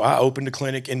district, so I opened a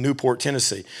clinic in Newport,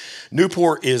 Tennessee.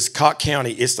 Newport is Cocke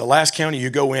County. It's the last county you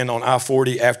go in on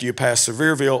I-40 after you pass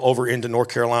Sevierville over into North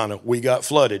Carolina. We got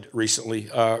flooded recently,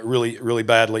 really, really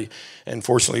badly. And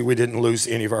fortunately, we didn't lose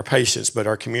any of our patients, but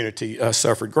our community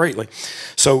suffered greatly.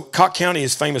 So Cocke County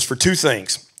is famous for two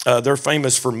things. They're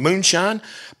famous for moonshine.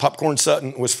 Popcorn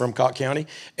Sutton was from Cocke County,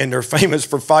 and they're famous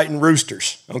for fighting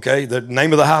roosters, okay? The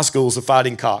name of the high school is the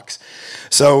Fighting Cocks.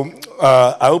 So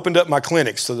I opened up my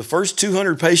clinic. So the first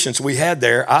 200 patients we had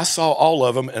there, I saw all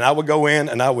of them, and I would go in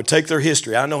and I would take their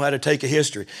history. I know how to take a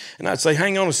history. And I'd say,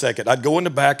 hang on a second. I'd go in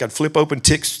the back, I'd flip open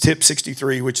tip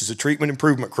 63, which is a treatment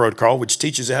improvement protocol, which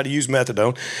teaches how to use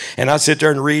methadone. And I'd sit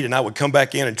there and read, and I would come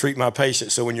back in and treat my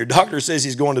patient. So when your doctor says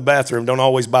he's going to the bathroom, don't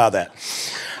always buy that.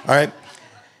 All right?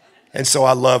 And so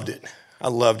I loved it. I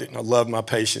loved it, and I loved my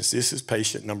patients. This is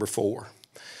patient number 4.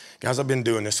 Guys, I've been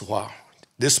doing this a while.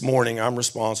 This morning, I'm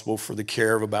responsible for the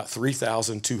care of about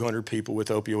 3,200 people with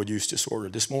opioid use disorder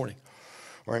this morning.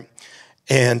 All right?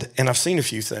 And I've seen a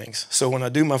few things. So when I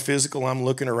do my physical, I'm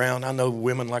looking around. I know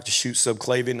women like to shoot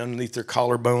subclavian underneath their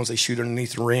collarbones. They shoot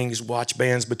underneath the rings, watch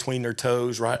bands between their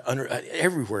toes, right under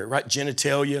everywhere, right?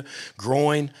 Genitalia,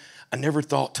 groin. I never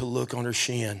thought to look on her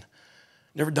shin.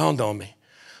 Never dawned on me.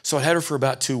 So I had her for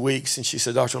about 2 weeks, and she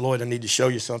said, Dr. Loyd, I need to show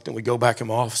you something. We go back in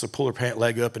my office, I pull her pant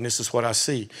leg up, and this is what I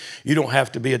see. You don't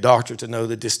have to be a doctor to know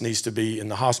that this needs to be in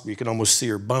the hospital. You can almost see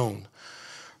her bone,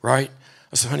 right?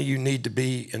 I said, honey, you need to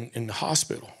be in the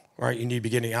hospital, right? You need to be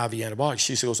getting IV antibiotics.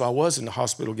 She says, I was in the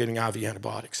hospital getting IV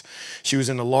antibiotics. She was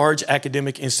in a large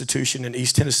academic institution in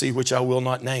East Tennessee, which I will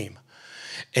not name.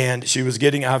 And she was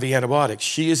getting IV antibiotics.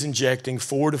 She is injecting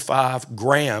 4 to 5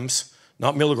 grams,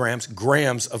 not milligrams,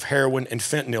 grams of heroin and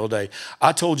fentanyl a day.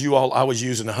 I told you all I was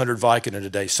using 100 Vicodin a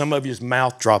day. Some of you's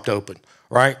mouth dropped open,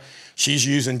 right? She's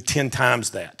using 10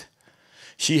 times that.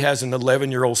 She has an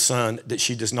 11-year-old son that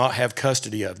she does not have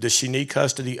custody of. Does she need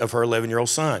custody of her 11-year-old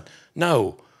son?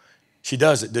 No, she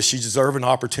doesn't. Does she deserve an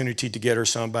opportunity to get her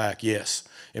son back? Yes,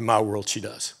 in my world she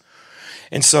does.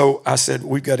 And so I said,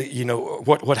 we've got to, you know,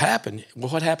 what happened? Well,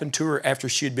 what happened to her after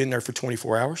she had been there for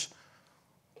 24 hours?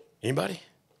 Anybody?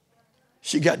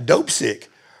 She got dope sick,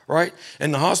 right?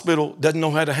 And the hospital doesn't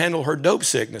know how to handle her dope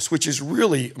sickness, which is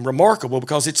really remarkable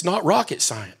because it's not rocket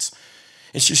science.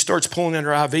 And she starts pulling in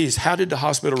her IVs. How did the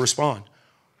hospital respond?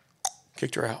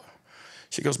 Kicked her out.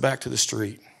 She goes back to the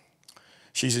street.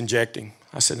 She's injecting.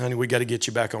 I said, honey, we got to get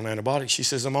you back on antibiotics. She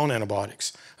says, I'm on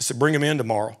antibiotics. I said, bring him in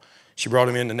tomorrow. She brought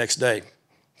him in the next day.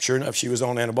 Sure enough, she was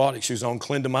on antibiotics. She was on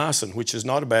clindamycin, which is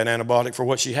not a bad antibiotic for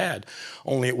what she had.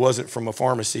 Only it wasn't from a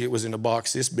pharmacy. It was in a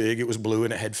box this big. It was blue,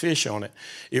 and it had fish on it.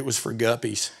 It was for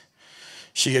guppies.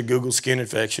 She had Googled skin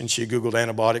infection. She had Googled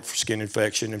antibiotic for skin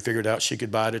infection and figured out she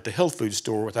could buy it at the health food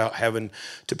store without having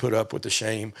to put up with the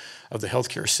shame of the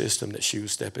healthcare system that she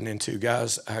was stepping into.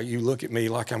 Guys, you look at me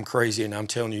like I'm crazy, and I'm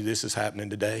telling you this is happening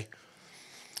today.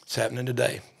 It's happening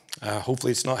today.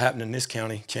 Hopefully it's not happening in this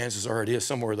county. Chances are it is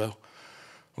somewhere, though.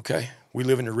 Okay, we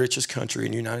live in the richest country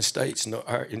in the United States.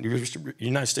 The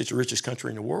United States is the richest country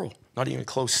in the world, not even a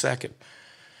close second.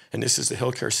 And this is the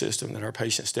healthcare system that our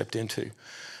patient stepped into.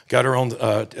 Got her on the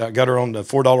 $4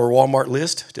 Walmart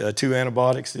list, 2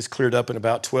 antibiotics. This cleared up in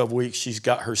about 12 weeks. She's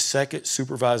got her second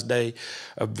supervised day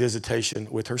of visitation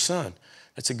with her son.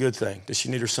 That's a good thing. Does she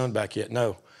need her son back yet?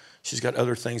 No. She's got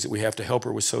other things that we have to help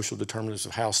her with, social determinants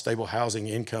of health, stable housing,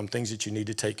 income, things that you need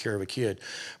to take care of a kid.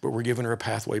 But we're giving her a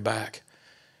pathway back.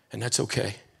 And that's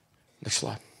okay. Next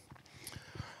slide.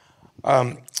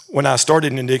 When I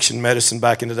started in addiction medicine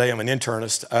back in the day, I'm an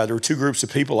internist. There were 2 groups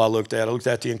of people I looked at. I looked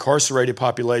at the incarcerated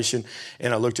population,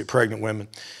 and I looked at pregnant women.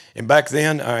 And back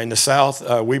then, in the South,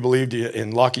 we believed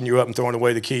in locking you up and throwing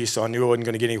away the keys, so I knew I wasn't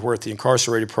going to get anywhere with the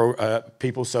incarcerated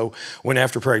people, so went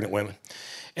after pregnant women.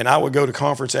 And I would go to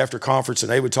conference after conference, and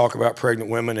they would talk about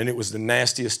pregnant women, and it was the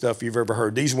nastiest stuff you've ever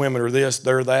heard. These women are this,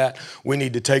 they're that. We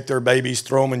need to take their babies,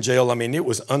 throw them in jail. I mean, it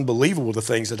was unbelievable, the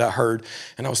things that I heard.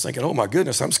 And I was thinking, oh, my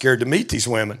goodness, I'm scared to meet these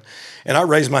women. And I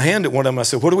raised my hand at one of them. I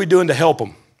said, what are we doing to help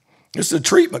them? This is a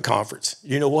treatment conference.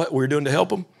 You know what we're doing to help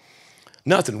them?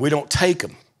 Nothing. We don't take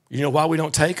them. You know why we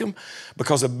don't take them?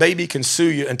 Because a baby can sue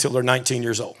you until they're 19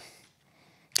 years old.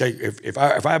 Okay, if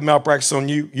I have malpractice on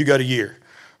you, you got a year.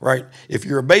 right? If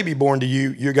you're a baby born to you,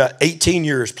 you got 18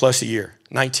 years plus a year,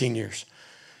 19 years.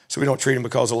 So we don't treat them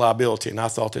because of liability. And I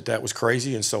thought that was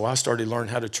crazy. And so I started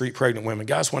learning how to treat pregnant women.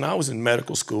 Guys, when I was in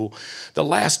medical school, the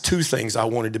last two things I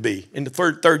wanted to be, in the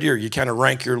third year, you kind of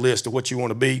rank your list of what you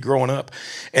want to be growing up.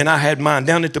 And I had mine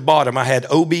down at the bottom. I had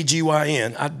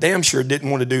OBGYN. I damn sure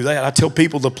didn't want to do that. I tell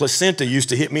people the placenta used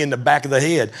to hit me in the back of the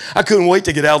head. I couldn't wait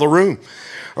to get out of the room.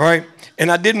 All right.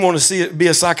 And I didn't want to be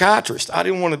a psychiatrist. I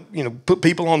didn't want to, put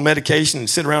people on medication and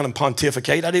sit around and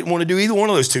pontificate. I didn't want to do either one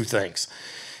of those two things.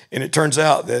 And it turns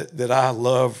out that I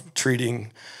love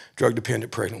treating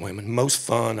drug-dependent pregnant women. Most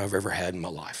fun I've ever had in my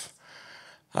life.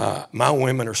 My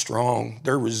women are strong.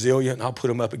 They're resilient. And I'll put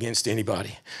them up against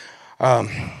anybody.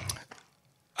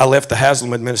 I left the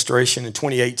Haslam administration in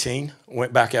 2018,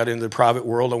 went back out into the private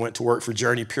world. I went to work for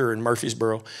Journey Pure in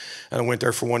Murfreesboro. And I went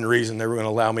there for one reason. They were going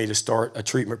to allow me to start a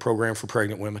treatment program for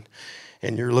pregnant women.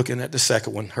 And you're looking at the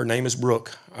second one. Her name is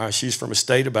Brooke. She's from a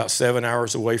state about 7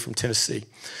 hours away from Tennessee.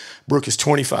 Brooke is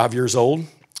 25 years old.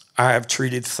 I have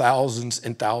treated thousands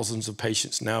and thousands of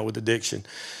patients now with addiction.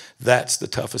 That's the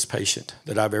toughest patient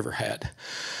that I've ever had.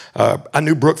 I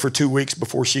knew Brooke for 2 weeks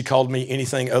before she called me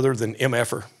anything other than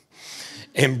MFer.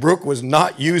 And Brooke was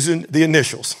not using the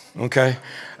initials, okay?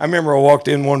 I remember I walked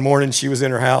in one morning, she was in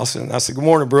her house, and I said, "Good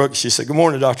morning, Brooke." She said, "Good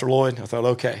morning, Dr. Loyd." I thought,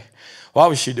 okay. Why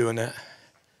was she doing that?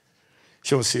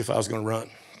 She wanted to see if I was going to run.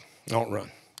 I don't run.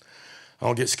 I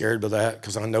don't get scared by that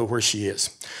because I know where she is.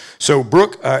 So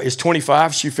Brooke is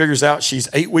 25. She figures out she's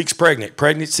 8 weeks pregnant.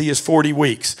 Pregnancy is 40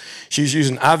 weeks. She's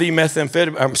using IV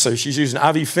methamphetamine. So she's using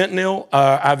IV fentanyl,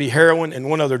 IV heroin, and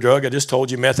one other drug. I just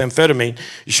told you, methamphetamine.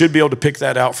 You should be able to pick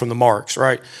that out from the marks,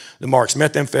 right? The marks.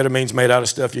 Methamphetamine's made out of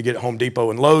stuff you get at Home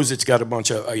Depot and Lowe's. It's got a bunch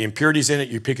of impurities in it.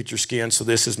 You pick at your skin, so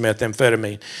this is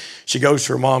methamphetamine. She goes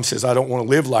to her mom, says, "I don't want to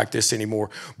live like this anymore."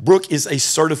 Brooke is a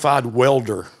certified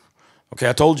welder. Okay,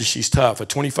 I told you she's tough, a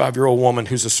 25-year-old woman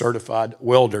who's a certified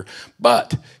welder.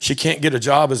 But she can't get a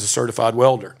job as a certified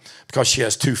welder because she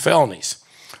has 2 felonies.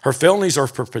 Her felonies are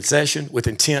for possession with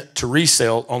intent to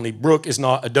resell, only Brooke is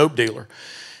not a dope dealer.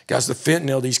 Guys, the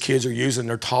fentanyl these kids are using,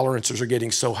 their tolerances are getting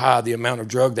so high, the amount of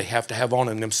drug they have to have on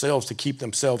them themselves to keep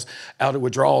themselves out of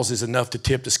withdrawals is enough to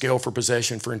tip the scale for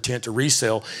possession for intent to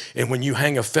resell. And when you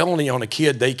hang a felony on a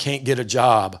kid, they can't get a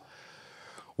job.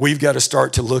 We've got to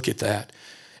start to look at that.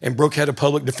 And Brooke had a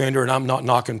public defender, and I'm not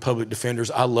knocking public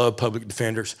defenders. I love public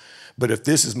defenders. But if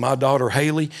this is my daughter,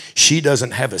 Haley, she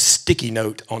doesn't have a sticky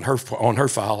note on her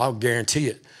file. I'll guarantee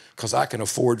it because I can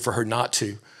afford for her not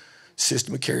to.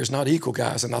 System of care is not equal,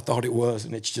 guys, and I thought it was,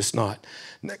 and it's just not.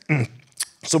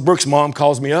 So Brooke's mom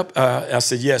calls me up. I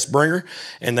said, yes, bring her.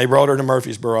 And they brought her to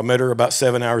Murfreesboro. I met her about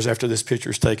 7 hours after this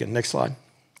picture is taken. Next slide.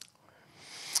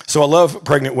 So I love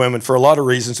pregnant women for a lot of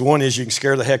reasons. One is you can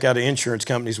scare the heck out of insurance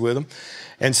companies with them.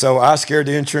 And so I scared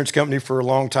the insurance company for a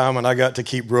long time, and I got to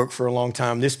keep Brooke for a long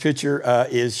time. This picture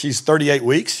she's 38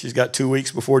 weeks. She's got 2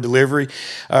 weeks before delivery.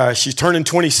 She's turning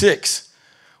 26.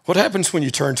 What happens when you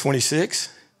turn 26?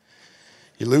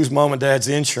 You lose mom and dad's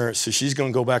insurance, so she's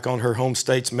going to go back on her home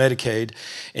state's Medicaid.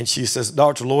 And she says,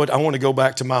 "Dr. Loyd, I want to go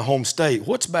back to my home state."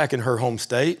 What's back in her home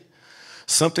state?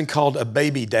 Something called a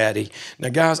baby daddy. Now,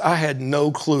 guys, I had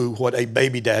no clue what a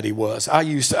baby daddy was.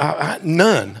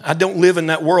 None. I don't live in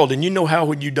that world. And you know how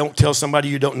when you don't tell somebody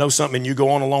you don't know something and you go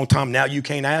on a long time, now you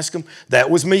can't ask them? That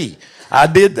was me. I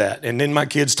did that. And then my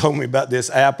kids told me about this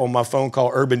app on my phone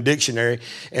called Urban Dictionary.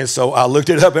 And so I looked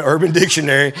it up in Urban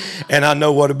Dictionary, and I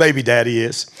know what a baby daddy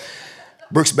is.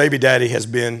 Brooke's baby daddy has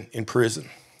been in prison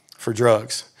for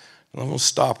drugs. I'm going to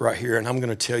stop right here, and I'm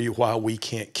going to tell you why we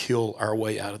can't kill our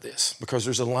way out of this. Because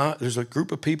there's a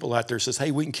group of people out there that says,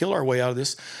 hey, we can kill our way out of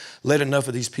this. Let enough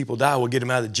of these people die. We'll get them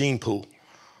out of the gene pool.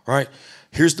 All right?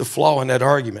 Here's the flaw in that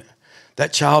argument.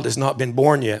 That child has not been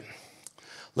born yet.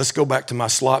 Let's go back to my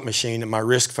slot machine and my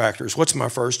risk factors. What's my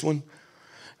first one?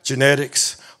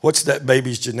 Genetics. What's that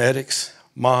baby's genetics?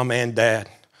 Mom and dad.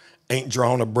 Ain't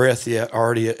drawn a breath yet,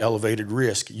 already at elevated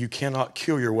risk. You cannot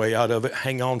kill your way out of it.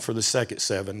 Hang on for the second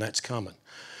 7. That's coming.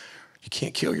 You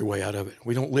can't kill your way out of it.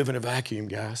 We don't live in a vacuum,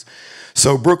 guys.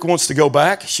 So Brooke wants to go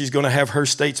back. She's going to have her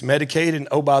state's Medicaid. And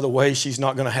oh, by the way, she's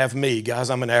not going to have me. Guys,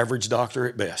 I'm an average doctor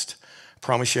at best. I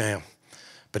promise you I am.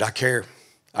 But I care.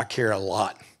 I care a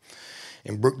lot.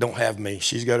 And Brooke don't have me.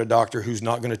 She's got a doctor who's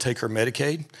not going to take her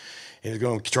Medicaid and is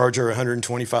going to charge her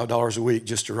 $125 a week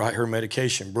just to write her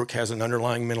medication. Brooke has an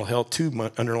underlying mental health, 2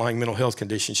 underlying mental health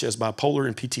conditions. She has bipolar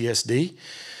and PTSD,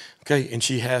 okay, and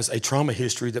she has a trauma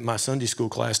history that my Sunday school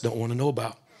class don't want to know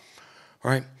about, all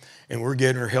right? and we're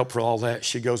getting her help for all that.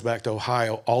 She goes back to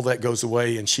Ohio. All that goes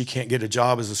away, and she can't get a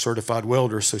job as a certified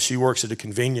welder, so she works at a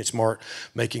convenience mart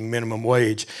making minimum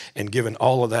wage and giving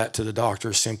all of that to the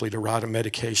doctor simply to write a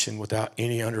medication without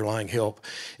any underlying help.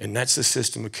 And that's the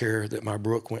system of care that my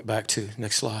Brooke went back to.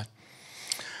 Next slide.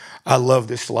 I love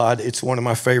this slide. It's one of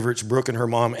my favorites. Brooke and her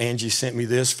mom, Angie, sent me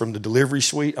this from the delivery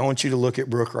suite. I want you to look at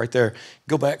Brooke right there.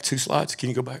 Go back 2 slides. Can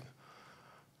you go back?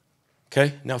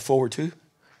 Okay, now forward 2.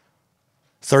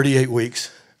 38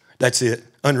 weeks. That's it.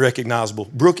 Unrecognizable.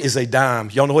 Brooke is a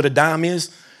dime. Y'all know what a dime is?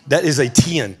 That is a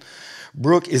 10.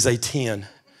 Brooke is a 10.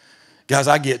 Guys,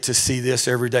 I get to see this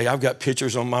every day. I've got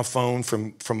pictures on my phone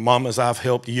from mamas I've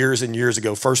helped years and years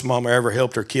ago. First mama I ever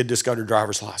helped, her kid just got her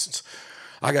driver's license.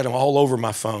 I got them all over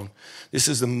my phone. This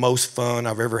is the most fun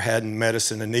I've ever had in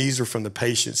medicine, and these are from the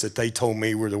patients that they told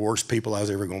me were the worst people I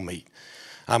was ever going to meet.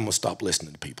 I'm going to stop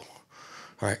listening to people,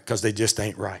 all right, because they just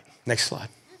ain't right. Next slide.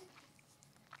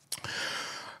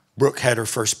 Brooke had her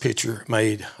first picture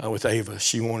made with Ava.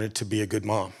 She wanted to be a good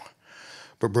mom,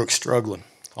 but Brooke's struggling.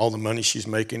 All the money she's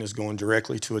making is going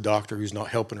directly to a doctor who's not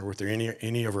helping her with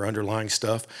any of her underlying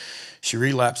stuff. She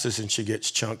relapses and she gets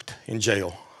chunked in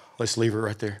jail. Let's leave her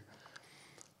right there.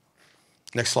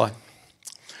 Next slide.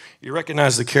 You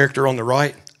recognize the character on the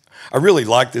right? I really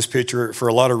like this picture for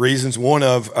a lot of reasons. One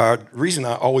of reason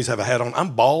I always have a hat on,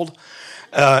 I'm bald.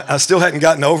 I still hadn't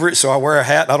gotten over it, so I wear a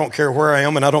hat. I don't care where I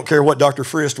am, and I don't care what Dr.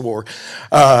 Frist wore.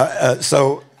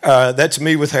 So that's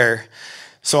me with hair.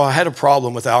 So I had a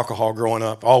problem with alcohol growing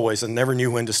up, always. I never knew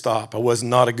when to stop. I was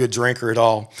not a good drinker at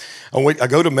all. I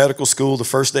go to medical school. The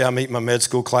first day I meet my med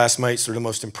school classmates. They're the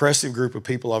most impressive group of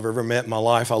people I've ever met in my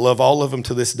life. I love all of them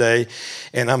to this day.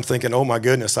 And I'm thinking, oh, my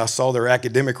goodness. I saw their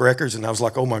academic records, and I was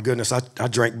like, oh, my goodness. I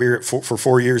drank beer for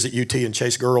 4 years at UT and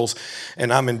chased girls,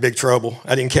 and I'm in big trouble.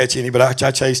 I didn't catch any, but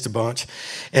I chased a bunch.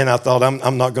 And I thought,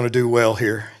 I'm not going to do well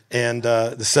here. And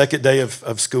the second day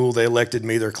of school, they elected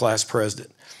me their class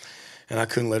president. And I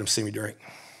couldn't let them see me drink.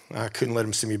 I couldn't let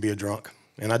them see me be a drunk.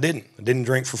 And I didn't. I didn't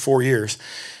drink for 4 years.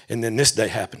 And then this day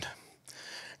happened.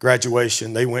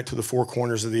 Graduation, they went to the 4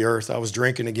 corners of the earth. I was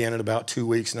drinking again in about 2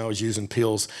 weeks, and I was using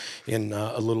pills in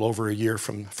a little over a year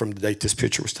from the date this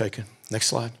picture was taken. Next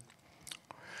slide.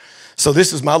 So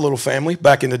this is my little family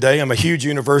back in the day. I'm a huge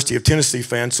University of Tennessee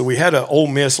fan, so we had an Ole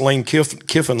Miss Lane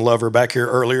Kiffin lover back here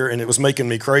earlier, and it was making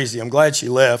me crazy. I'm glad she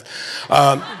left.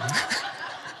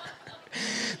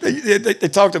 They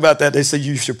talked about that. They said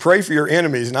you should pray for your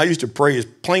enemies. And I used to pray his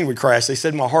plane would crash. They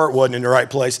said my heart wasn't in the right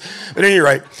place. But at any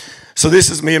rate, so this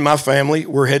is me and my family.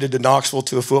 We're headed to Knoxville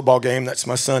to a football game. That's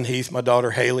my son Heath, my daughter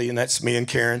Haley, and that's me and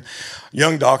Karen.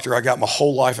 Young doctor, I got my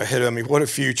whole life ahead of me. What a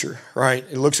future, right?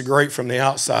 It looks great from the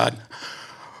outside.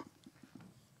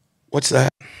 What's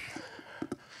that?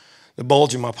 The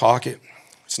bulge in my pocket.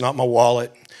 It's not my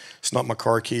wallet. It's not my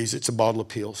car keys. It's a bottle of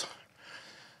pills.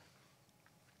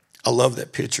 I love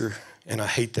that picture, and I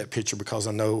hate that picture because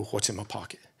I know what's in my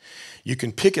pocket. You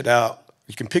can pick it out.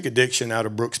 You can pick addiction out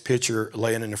of Brooke's picture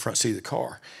laying in the front seat of the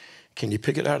car. Can you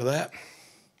pick it out of that?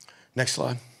 Next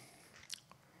slide.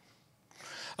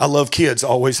 I love kids,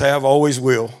 always have, always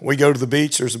will. We go to the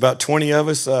beach. There's about 20 of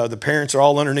us. The parents are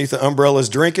all underneath the umbrellas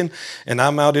drinking, and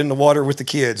I'm out in the water with the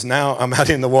kids. Now I'm out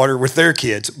in the water with their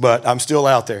kids, but I'm still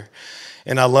out there.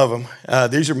 And I love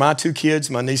them. These are my 2 kids,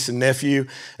 my niece and nephew,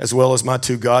 as well as my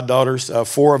 2 goddaughters.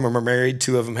 4 of them are married.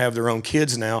 2 of them have their own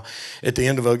kids now. At the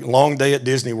end of a long day at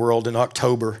Disney World in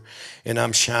October, and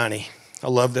I'm shiny. I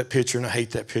love that picture, and I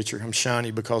hate that picture. I'm shiny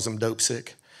because I'm dope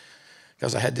sick.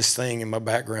 Because I had this thing in my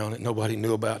background that nobody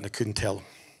knew about, and I couldn't tell them.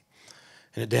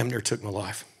 And it damn near took my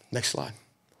life. Next slide.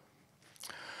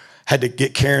 Had to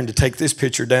get Karen to take this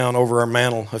picture down over our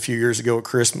mantle a few years ago at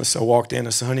Christmas. I walked in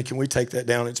and said, honey, can we take that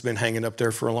down? It's been hanging up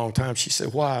there for a long time. She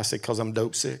said, why? I said, because I'm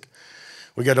dope sick.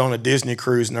 We got on a Disney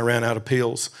cruise and I ran out of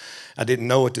pills. I didn't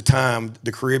know at the time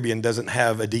the Caribbean doesn't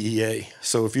have a DEA.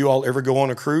 So if you all ever go on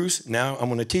a cruise, now I'm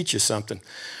going to teach you something.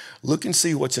 Look and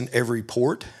see what's in every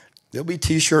port. There'll be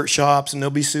T-shirt shops and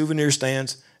there'll be souvenir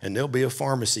stands and there'll be a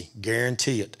pharmacy,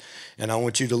 guarantee it. And I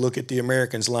want you to look at the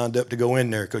Americans lined up to go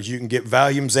in there because you can get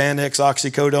Valium, Xanax,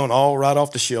 oxycodone all right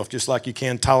off the shelf, just like you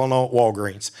can Tylenol at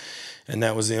Walgreens. And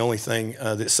that was the only thing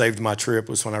that saved my trip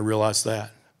was when I realized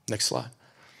that. Next slide.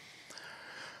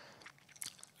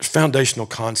 Foundational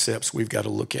concepts we've got to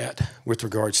look at with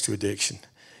regards to addiction.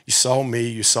 You saw me,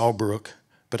 you saw Brooke,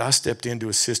 but I stepped into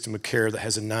a system of care that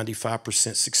has a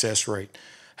 95% success rate,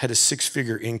 had a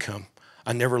 6-figure income.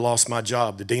 I never lost my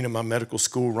job. The dean of my medical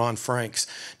school, Ron Franks,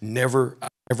 never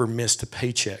ever missed a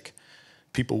paycheck.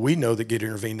 People we know that get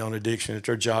intervened on addiction at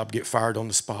their job get fired on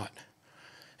the spot.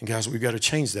 And guys, we've got to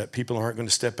change that. People aren't going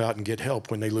to step out and get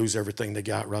help when they lose everything they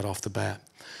got right off the bat.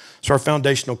 So our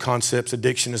foundational concepts,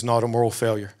 addiction is not a moral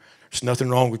failure. There's nothing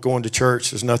wrong with going to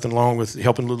church. There's nothing wrong with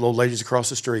helping little old ladies across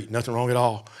the street. Nothing wrong at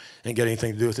all. Ain't got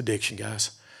anything to do with addiction,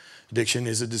 guys. Addiction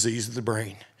is a disease of the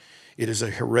brain. It is a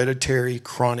hereditary,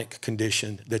 chronic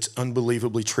condition that's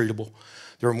unbelievably treatable.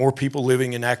 There are more people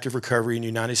living in active recovery in the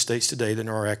United States today than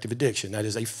there are active addiction. That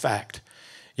is a fact.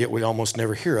 Yet we almost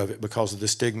never hear of it because of the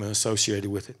stigma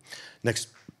associated with it. Next,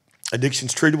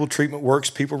 addiction's treatable, treatment works,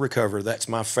 people recover. That's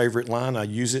my favorite line. I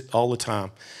use it all the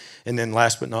time. And then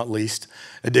last but not least,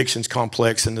 addiction's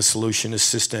complex and the solution is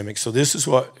systemic. So this is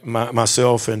what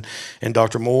myself and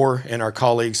Dr. Moore and our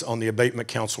colleagues on the Abatement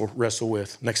Council wrestle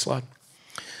with. Next slide.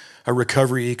 A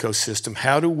recovery ecosystem.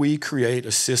 How do we create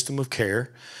a system of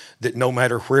care that no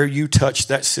matter where you touch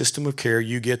that system of care,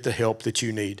 you get the help that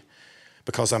you need?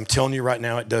 Because I'm telling you right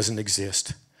now, it doesn't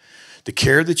exist. The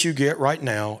care that you get right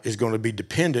now is going to be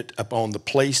dependent upon the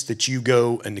place that you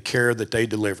go and the care that they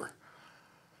deliver.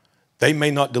 They may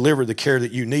not deliver the care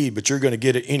that you need, but you're going to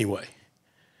get it anyway.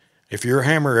 If you're a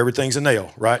hammer, everything's a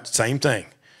nail, right? Same thing.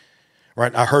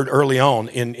 Right? I heard early on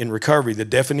in recovery, the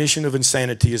definition of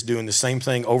insanity is doing the same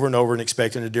thing over and over and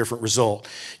expecting a different result.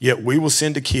 Yet we will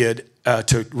send a kid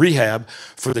to rehab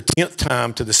for the 10th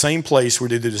time to the same place where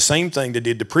they did the same thing they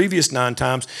did the previous 9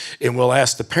 times, and we'll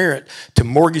ask the parent to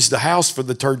mortgage the house for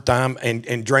the 3rd time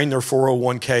and drain their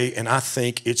 401k, and I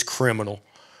think it's criminal.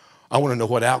 I want to know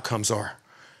what outcomes are.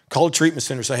 Call a treatment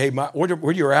center and say, hey, what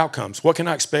are your outcomes? What can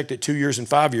I expect at 2 years and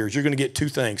 5 years? You're going to get 2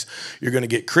 things. You're going to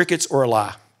get crickets or a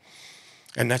lie.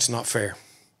 And that's not fair.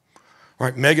 All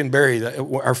right, Megan Berry,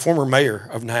 our former mayor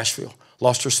of Nashville,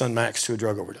 lost her son Max to a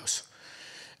drug overdose.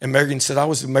 And Megan said, I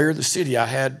was the mayor of the city. I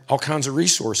had all kinds of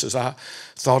resources. I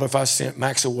thought if I sent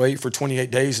Max away for 28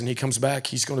 days and he comes back,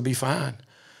 he's going to be fine.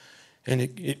 And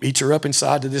it eats her up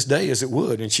inside to this day as it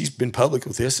would. And she's been public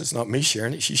with this. It's not me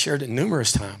sharing it. She shared it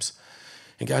numerous times.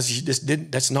 And guys, you just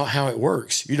didn't, that's not how it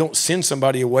works. You don't send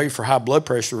somebody away for high blood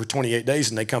pressure for 28 days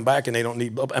and they come back and they don't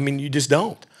need blood. I mean, you just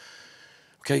don't.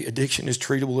 Okay, addiction is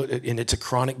treatable and it's a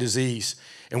chronic disease.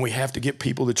 And we have to get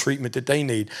people the treatment that they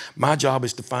need. My job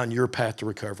is to find your path to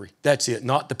recovery. That's it,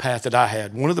 not the path that I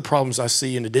had. One of the problems I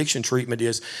see in addiction treatment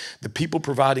is the people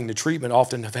providing the treatment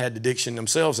often have had addiction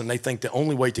themselves and they think the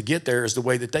only way to get there is the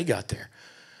way that they got there.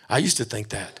 I used to think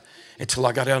that until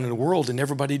I got out in the world and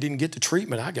everybody didn't get the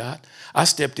treatment I got. I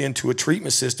stepped into a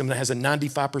treatment system that has a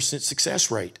 95% success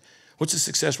rate. What's the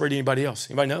success rate of anybody else?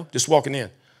 Anybody know? Just walking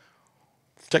in.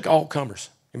 Take all comers.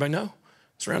 Anybody know?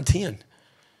 It's around 10.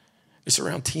 It's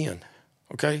around 10,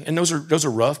 okay? And those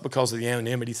are rough because of the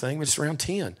anonymity thing, but it's around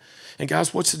 10. And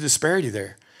guys, what's the disparity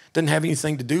there? Doesn't have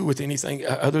anything to do with anything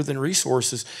other than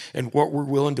resources and what we're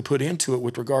willing to put into it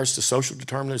with regards to social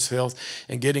determinants of health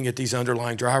and getting at these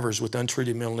underlying drivers with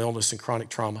untreated mental illness and chronic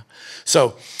trauma.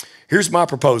 So here's my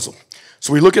proposal.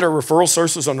 So we look at our referral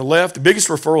sources on the left. The biggest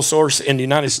referral source in the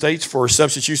United States for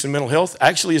substance use and mental health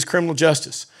actually is criminal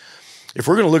justice. If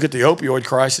we're going to look at the opioid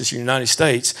crisis in the United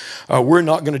States, we're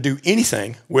not going to do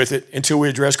anything with it until we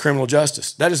address criminal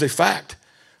justice. That is a fact,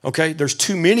 okay? There's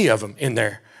too many of them in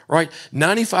there, right?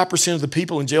 95% of the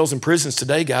people in jails and prisons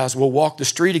today, guys, will walk the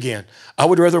street again. I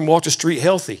would rather them walk the street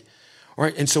healthy, all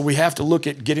right? And so we have to look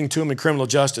at getting to them in criminal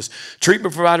justice.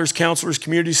 Treatment providers, counselors,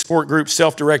 community support groups,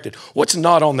 self-directed. What's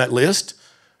not on that list?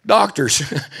 Doctors.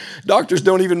 Doctors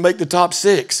don't even make the top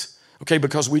 6. Okay,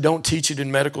 because we don't teach it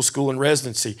in medical school and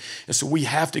residency. And so we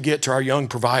have to get to our young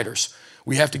providers.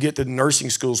 We have to get to the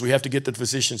nursing schools. We have to get to the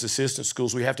physician's assistant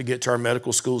schools. We have to get to our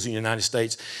medical schools in the United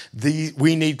States.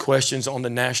 We need questions on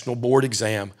the national board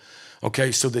exam,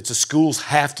 okay, so that the schools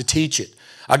have to teach it.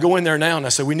 I go in there now and I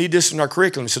say, we need this in our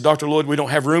curriculum. He said, Dr. Loyd, we don't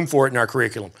have room for it in our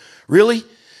curriculum. Really?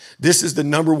 This is the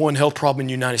 #1 health problem in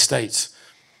the United States.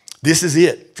 This is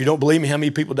it. If you don't believe me, how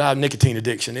many people die of nicotine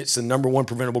addiction? It's the #1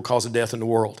 preventable cause of death in the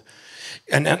world.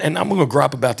 And I'm going to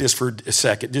gripe about this for a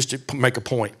second, just to make a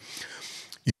point.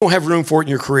 You don't have room for it in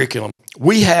your curriculum.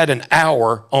 We had an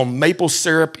hour on maple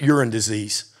syrup urine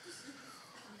disease.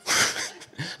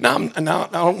 Now, I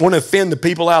don't want to offend the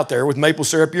people out there with maple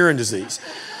syrup urine disease,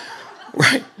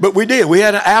 right? But we did. We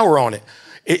had an hour on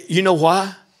it. You know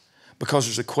why? Because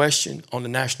there's a question on the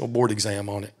national board exam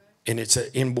on it, and it's an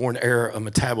inborn error of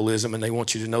metabolism, and they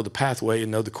want you to know the pathway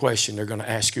and know the question they're going to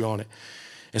ask you on it.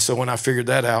 And so when I figured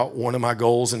that out, one of my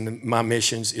goals and my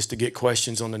missions is to get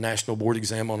questions on the national board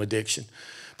exam on addiction,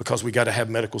 because we got to have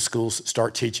medical schools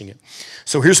start teaching it.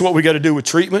 So here's what we got to do with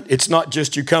treatment. It's not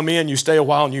just you come in, you stay a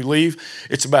while, and you leave.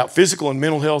 It's about physical and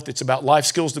mental health. It's about life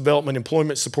skills development,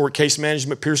 employment support, case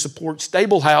management, peer support,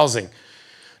 stable housing.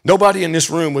 Nobody in this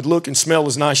room would look and smell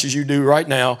as nice as you do right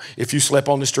now if you slept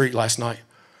on the street last night.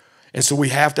 And so we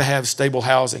have to have stable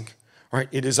housing. Right?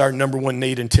 It is our number one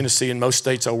need in Tennessee and most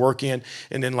states I work in.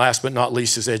 And then last but not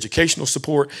least is educational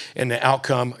support. And the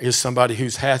outcome is somebody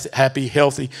who's happy,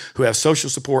 healthy, who has social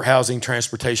support, housing,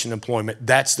 transportation, employment.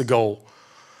 That's the goal.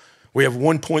 We have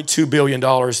 $1.2 billion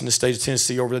in the state of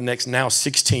Tennessee over the next now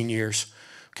 16 years.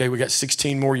 Okay, we got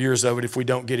 16 more years of it if we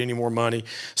don't get any more money.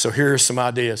 So here are some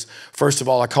ideas. First of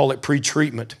all, I call it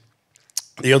pre-treatment.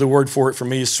 The other word for it for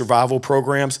me is survival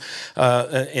programs,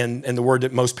 and the word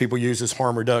that most people use is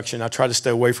harm reduction. I try to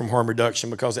stay away from harm reduction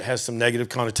because it has some negative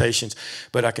connotations,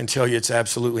 but I can tell you it's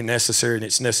absolutely necessary, and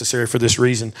it's necessary for this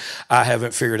reason. I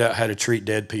haven't figured out how to treat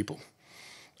dead people.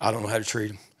 I don't know how to treat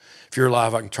them. If you're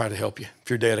alive, I can try to help you. If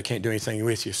you're dead, I can't do anything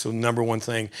with you. So the number one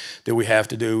thing that we have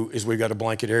to do is we've got to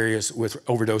blanket areas with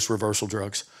overdose reversal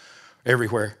drugs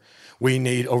everywhere. We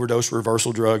need overdose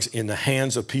reversal drugs in the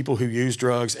hands of people who use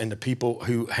drugs and the people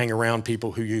who hang around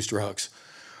people who use drugs,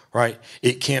 right?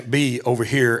 It can't be over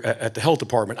here at the health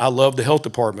department. I love the health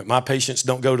department. My patients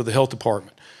don't go to the health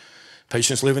department.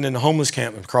 Patients living in the homeless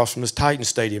camp across from this Titan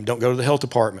Stadium don't go to the health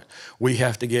department. We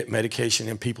have to get medication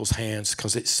in people's hands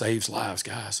because it saves lives,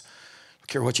 guys. I don't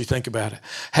care what you think about it.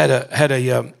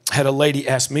 Had a lady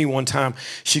ask me one time,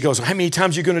 she goes, how many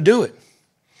times are you going to do it?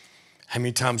 How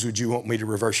many times would you want me to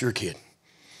reverse your kid?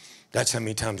 That's how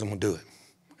many times I'm going to do it.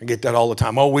 I get that all the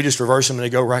time. Oh, we just reverse them and they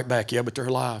go right back. Yeah, but they're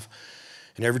alive.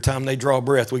 And every time they draw a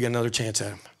breath, we get another chance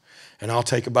at them. And I'll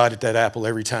take a bite at that apple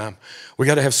every time. We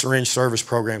got to have syringe service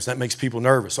programs. That makes people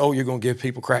nervous. Oh, you're going to give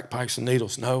people crack pipes and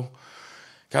needles. No.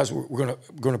 Guys, we're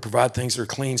going to provide things that are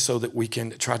clean so that we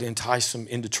can try to entice them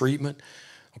into treatment.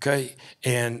 Okay?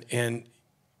 And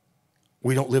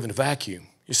we don't live in a vacuum.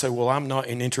 You say, well, I'm not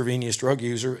an intravenous drug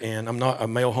user and I'm not a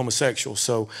male homosexual,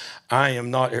 so I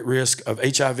am not at risk of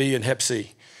HIV and Hep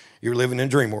C. You're living in a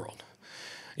dream world.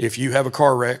 If you have a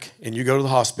car wreck and you go to the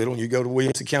hospital and you go to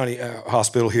Williamson County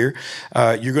Hospital here,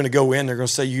 you're going to go in, they're going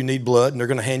to say you need blood, and they're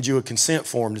going to hand you a consent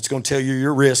form that's going to tell you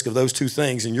your risk of those two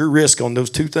things, and your risk on those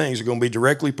two things are going to be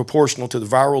directly proportional to the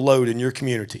viral load in your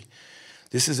community.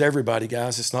 This is everybody,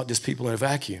 guys. It's not just people in a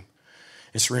vacuum.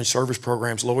 And syringe service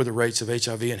programs lower the rates of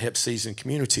HIV and Hep C in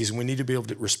communities, and we need to be able to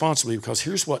do it responsibly because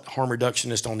here's what harm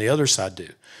reductionists on the other side do.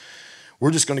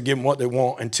 We're just going to give them what they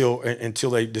want until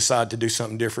they decide to do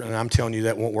something different, and I'm telling you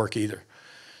that won't work either.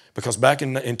 Because back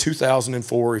in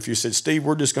 2004, if you said, Steve,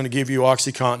 we're just going to give you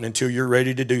OxyContin until you're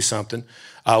ready to do something,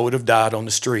 I would have died on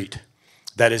the street.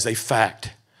 That is a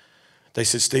fact. They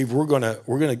said, Steve, we're going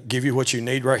to give you what you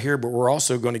need right here, but we're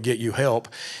also going to get you help.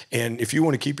 And if you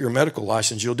want to keep your medical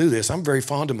license, you'll do this. I'm very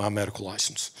fond of my medical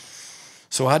license.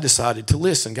 So I decided to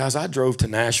listen. Guys, I drove to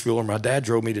Nashville, or my dad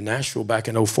drove me to Nashville back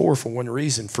in 2004 for one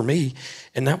reason, for me,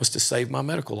 and that was to save my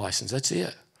medical license. That's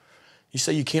it. You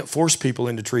say you can't force people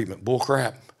into treatment. Bull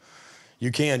crap.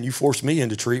 You can. You forced me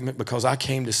into treatment because I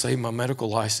came to save my medical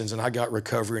license, and I got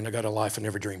recovery, and I got a life I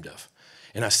never dreamed of.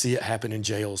 And I see it happen in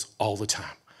jails all the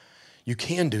time. You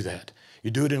can do that.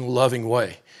 You do it in a loving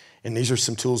way. And these are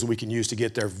some tools that we can use to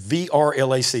get there.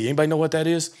 VRLAC. Anybody know what that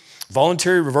is?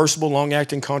 Voluntary reversible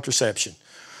long-acting contraception.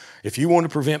 If you want to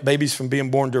prevent babies from being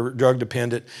born drug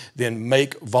dependent, then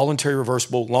make voluntary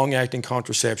reversible long-acting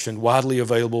contraception widely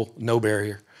available, no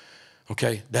barrier.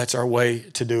 Okay, that's our way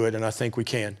to do it, and I think we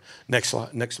can. Next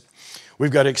slide. Next.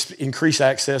 We've got to increase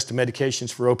access to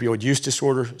medications for opioid use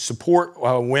disorder, support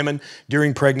women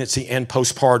during pregnancy and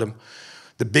postpartum.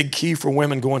 The big key for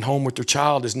women going home with their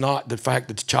child is not the fact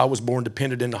that the child was born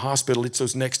dependent in the hospital. It's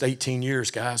those next 18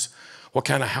 years, guys. What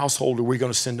kind of household are we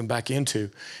going to send them back into?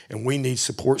 And we need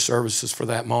support services for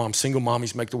that mom. Single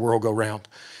mommies make the world go round.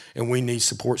 And we need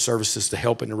support services to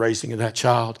help in the raising of that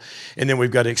child. And then we've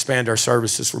got to expand our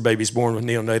services for babies born with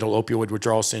neonatal opioid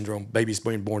withdrawal syndrome, babies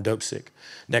being born dope sick.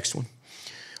 Next one.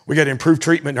 We got to improve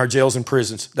treatment in our jails and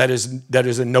prisons. That is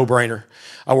a no-brainer.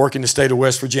 I work in the state of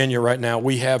West Virginia right now.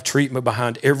 We have treatment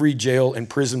behind every jail and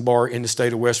prison bar in the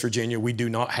state of West Virginia. We do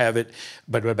not have it,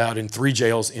 but about in 3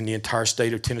 jails in the entire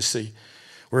state of Tennessee.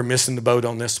 We're missing the boat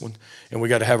on this one, and we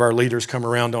got to have our leaders come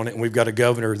around on it, and we've got a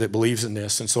governor that believes in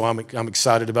this, and so I'm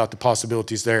excited about the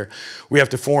possibilities there. We have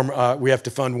to fund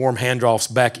warm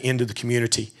handoffs back into the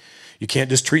community. You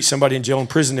can't just treat somebody in jail and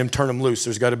prison and turn them loose.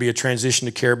 There's got to be a transition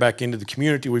to care back into the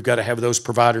community. We've got to have those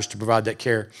providers to provide that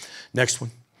care. Next one.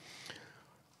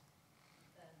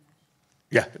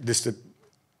 Yeah,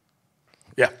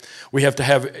 we have to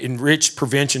have enriched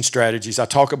prevention strategies. I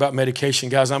talk about medication,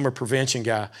 guys. I'm a prevention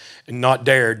guy and not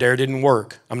DARE. DARE didn't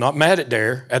work. I'm not mad at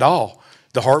DARE at all.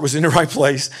 The heart was in the right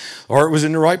place. The heart was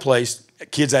in the right place.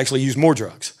 Kids actually use more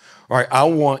drugs. All right, I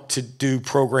want to do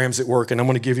programs that work, and I'm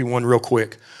going to give you one real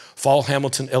quick. Fall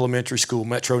Hamilton Elementary School,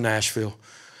 Metro Nashville.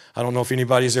 I don't know if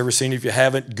anybody's ever seen it. If you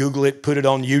haven't, Google it, put it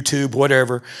on YouTube,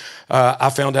 whatever. I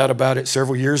found out about it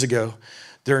several years ago.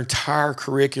 Their entire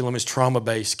curriculum is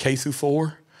trauma-based, K through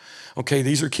 4. Okay,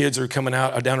 these are kids that are coming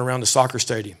out down around the soccer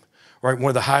stadium, right? One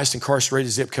of the highest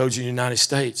incarcerated zip codes in the United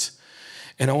States.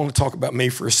 And I want to talk about me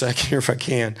for a second here if I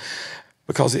can,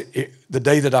 because the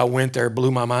day that I went there blew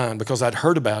my mind, because I'd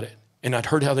heard about it and I'd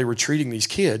heard how they were treating these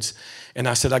kids. And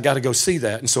I said, I got to go see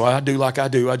that. And so I do like I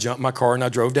do. I jumped in my car and I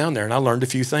drove down there, and I learned a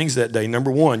few things that day.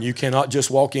 Number one, you cannot just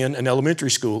walk in an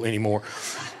elementary school anymore.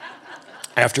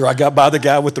 After I got by the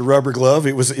guy with the rubber glove,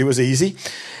 it was easy.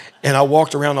 And I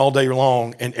walked around all day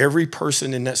long, and every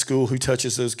person in that school who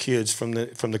touches those kids, from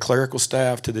the clerical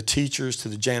staff to the teachers to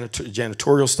the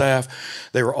janitorial staff,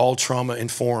 they were all trauma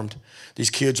informed. These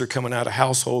kids are coming out of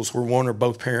households where one or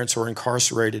both parents are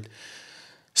incarcerated.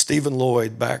 Stephen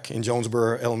Loyd, back in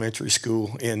Jonesboro Elementary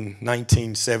School in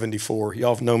 1974.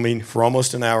 Y'all have known me for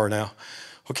almost an hour now.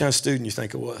 What kind of student you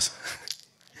think I was?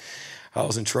 I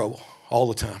was in trouble all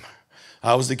the time.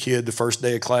 I was the kid, the first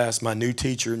day of class, my new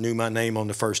teacher knew my name on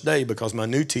the first day because my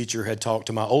new teacher had talked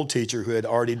to my old teacher who had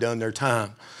already done their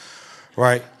time,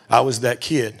 right? I was that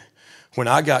kid. When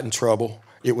I got in trouble,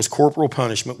 it was corporal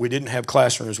punishment. We didn't have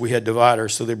classrooms. We had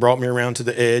dividers, so they brought me around to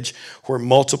the edge where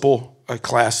multiple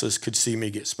classes could see me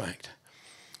get spanked.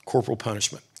 Corporal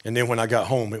punishment. And then when I got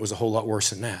home, it was a whole lot worse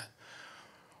than that.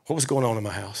 What was going on in my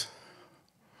house?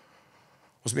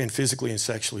 I was being physically and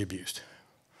sexually abused.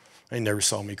 They never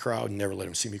saw me cry. I would never let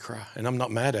them see me cry. And I'm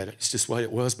not mad at it. It's just the way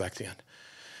it was back then.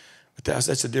 But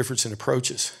that's the difference in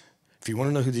approaches. If you want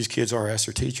to know who these kids are, ask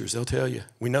their teachers. They'll tell you.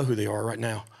 We know who they are right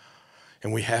now.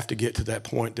 And we have to get to that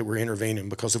point that we're intervening,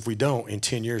 because if we don't, in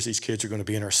 10 years, these kids are going to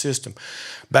be in our system.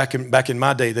 Back in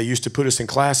my day, they used to put us in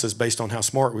classes based on how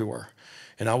smart we were.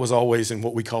 And I was always in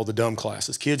what we call the dumb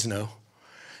classes. Kids know.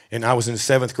 And I was in the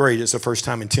 7th grade. It's the first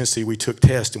time in Tennessee we took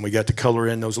tests, and we got to color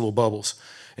in those little bubbles.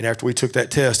 And after we took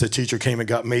that test, the teacher came and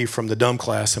got me from the dumb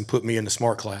class and put me in the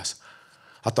smart class.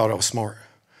 I thought I was smart.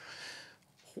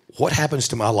 What happens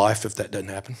to my life if that doesn't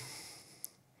happen?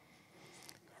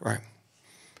 Right.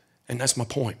 And that's my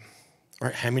point.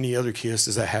 Right? How many other kids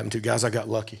does that happen to? Guys, I got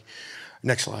lucky.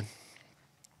 Next slide.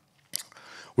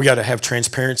 We got to have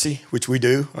transparency, which we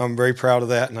do. I'm very proud of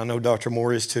that, and I know Dr.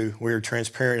 Moore is too. We are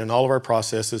transparent in all of our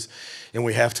processes, and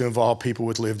we have to involve people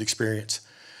with lived experience.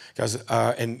 Guys,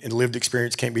 and lived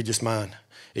experience can't be just mine.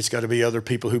 It's got to be other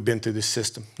people who've been through this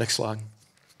system. Next slide.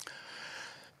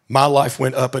 My life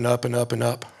went up and up and up and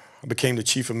up. I became the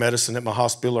chief of medicine at my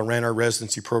hospital. I ran our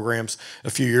residency programs. A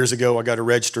few years ago, I got a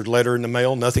registered letter in the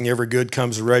mail. Nothing ever good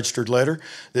comes with a registered letter.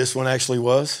 This one actually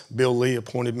was. Bill Lee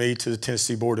appointed me to the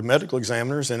Tennessee Board of Medical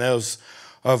Examiners, and as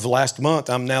of last month,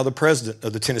 I'm now the president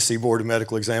of the Tennessee Board of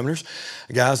Medical Examiners.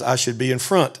 Guys, I should be in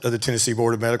front of the Tennessee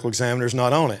Board of Medical Examiners,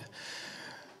 not on it.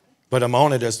 But I'm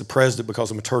on it as the president because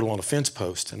I'm a turtle on a fence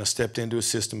post, and I stepped into a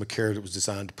system of care that was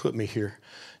designed to put me here.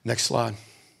 Next slide.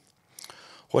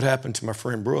 What happened to my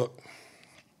friend Brooke?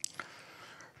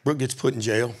 Brooke gets put in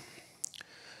jail.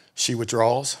 She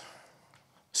withdraws.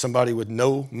 Somebody with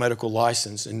no medical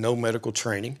license and no medical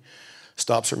training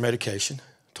stops her medication,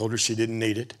 told her she didn't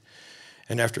need it.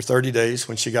 And after 30 days,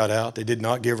 when she got out, they did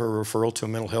not give her a referral to a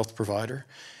mental health provider,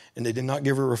 and they did not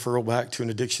give her a referral back to an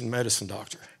addiction medicine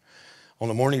doctor. On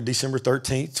the morning of December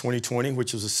 13th, 2020,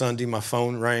 which was a Sunday, my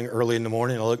phone rang early in the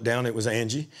morning. I looked down, it was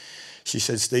Angie. She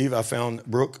said, Steve, I found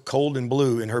Brooke cold and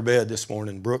blue in her bed this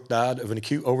morning. Brooke died of an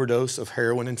acute overdose of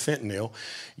heroin and fentanyl.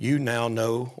 You now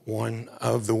know one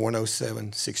of the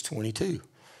 107-622.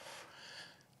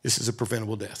 This is a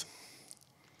preventable death.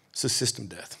 It's a system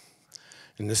death.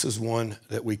 And this is one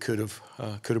that we could have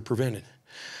prevented.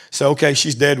 So, okay,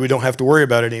 she's dead. We don't have to worry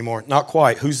about it anymore. Not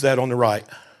quite. Who's that on the right?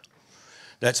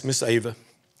 That's Miss Ava.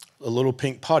 A little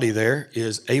pink potty there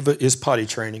is Ava is potty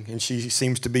training, and she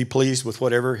seems to be pleased with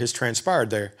whatever has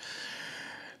transpired there.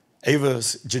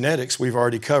 Ava's genetics we've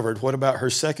already covered. What about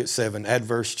her second 7,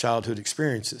 adverse childhood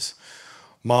experiences?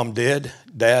 Mom dead,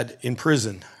 dad in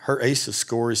prison. Her ACEs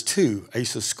score is 2.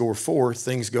 ACEs score 4,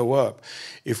 things go up.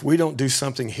 If we don't do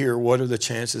something here, what are the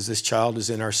chances this child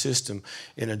is in our system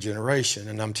in a generation?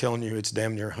 And I'm telling you, it's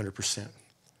damn near 100%.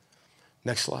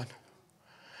 Next slide.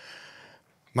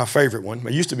 My favorite one.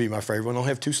 It used to be my favorite one. I only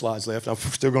have 2 slides left. I'm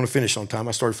still going to finish on time.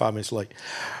 I started 5 minutes late.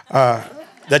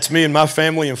 That's me and my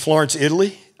family in Florence,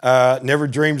 Italy. Never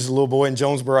dreamed as a little boy in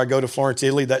Jonesboro I'd go to Florence,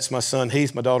 Italy. That's my son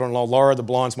Heath, my daughter-in-law Laura. The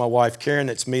blonde's my wife Karen.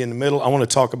 That's me in the middle. I want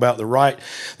to talk about the right.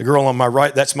 The girl on my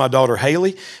right, that's my daughter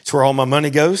Haley. It's where all my money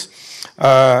goes.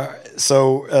 I'm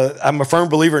a firm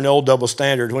believer in the old double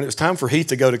standard. When it was time for Heath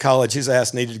to go to college, his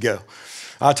ass needed to go.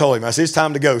 I told him, I said, it's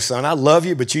time to go, son. I love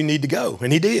you, but you need to go.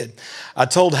 And he did. I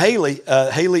told Haley,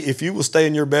 Haley, if you will stay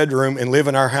in your bedroom and live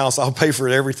in our house, I'll pay for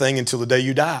everything until the day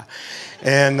you die.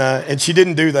 And she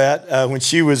didn't do that. When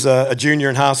she was a junior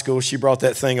in high school, she brought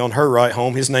that thing on her ride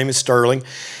home. His name is Sterling.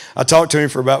 I talked to him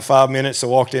for about 5 minutes. I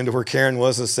walked into where Karen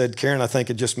was. I said, Karen, I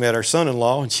think I just met our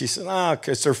son-in-law. And she said,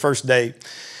 it's their first date.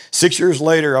 6 years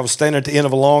later, I was standing at the end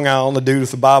of a long aisle, and the dude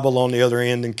with the Bible on the other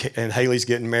end, and Haley's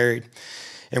getting married.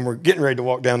 And we're getting ready to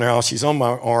walk down the aisle. She's on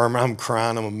my arm. I'm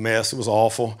crying. I'm a mess. It was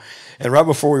awful. And right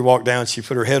before we walked down, she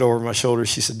put her head over my shoulder.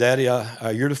 She said, Daddy,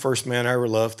 you're the first man I ever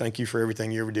loved. Thank you for everything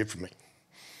you ever did for me.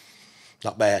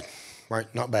 Not bad,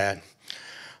 right? Not bad.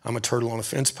 I'm a turtle on a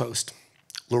fence post.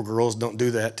 Little girls don't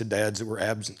do that to dads that were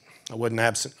absent. I wasn't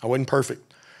absent. I wasn't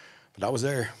perfect, but I was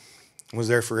there. I was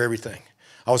there for everything.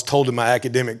 I was told in my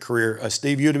academic career,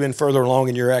 Steve, you'd have been further along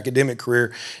in your academic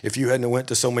career if you hadn't went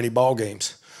to so many ball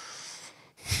games.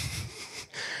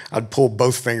 I'd pull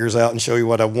both fingers out and show you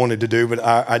what I wanted to do, but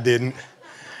I didn't.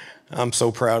 I'm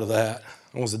so proud of that.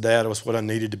 I was a dad. I was what I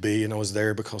needed to be, and I was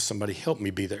there because somebody helped me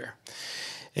be there.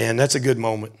 And that's a good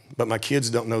moment, but my kids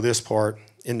don't know this part.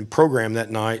 In the program that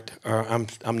night,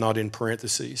 I'm not in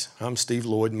parentheses. I'm Steve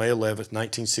Loyd, May 11th,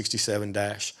 1967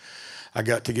 dash. I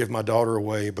got to give my daughter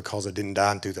away because I didn't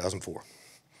die in 2004.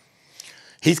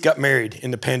 Heath got married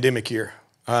in the pandemic year.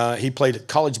 He played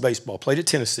college baseball, played at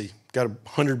Tennessee, got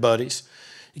 100 buddies.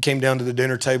 He came down to the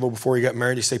dinner table before he got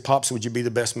married. He said, Pops, would you be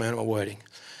the best man at my wedding?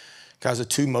 Guys, the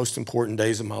two most important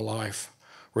days of my life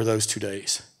were those 2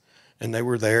 days. And they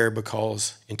were there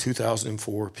because in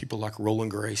 2004, people like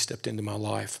Roland Gray stepped into my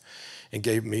life and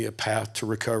gave me a path to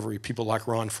recovery. People like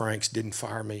Ron Franks didn't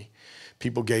fire me.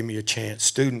 People gave me a chance.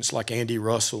 Students like Andy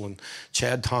Russell and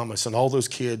Chad Thomas and all those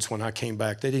kids, when I came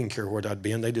back, they didn't care what I'd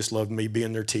been. They just loved me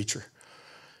being their teacher.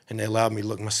 And they allowed me to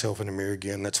look myself in the mirror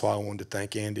again. That's why I wanted to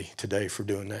thank Andy today for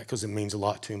doing that, because it means a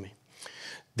lot to me.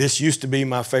 This used to be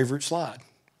my favorite slide,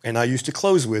 and I used to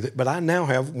close with it, but I now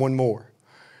have one more.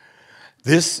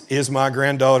 This is my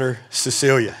granddaughter,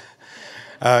 Cecilia.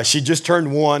 She just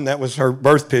turned 1. That was her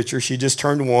birth picture. She just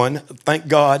turned 1. Thank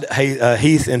God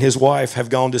Heath and his wife have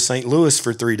gone to St. Louis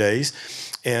for 3 days.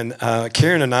 And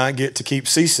Karen and I get to keep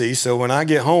Cece. So when I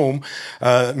get home,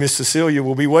 Miss Cecilia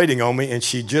will be waiting on me. And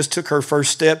she just took her first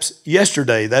steps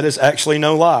yesterday. That is actually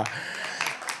no lie.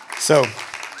 So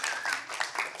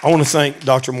I want to thank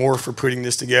Dr. Moore for putting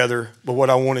this together. But what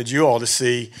I wanted you all to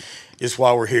see is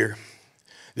why we're here.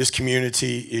 This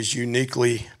community is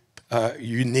uniquely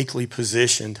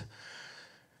positioned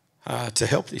to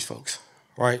help these folks,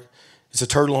 right? It's a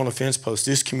turtle on a fence post.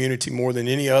 This community, more than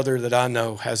any other that I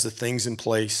know, has the things in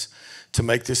place to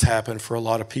make this happen for a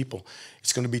lot of people.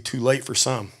 It's going to be too late for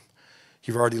some.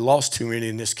 You've already lost too many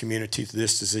in this community to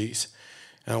this disease.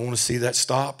 And I want to see that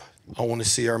stop. I want to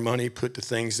see our money put to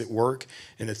things that work,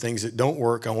 and the things that don't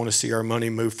work, I want to see our money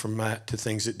move from that to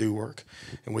things that do work.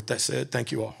 And with that said,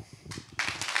 thank you all.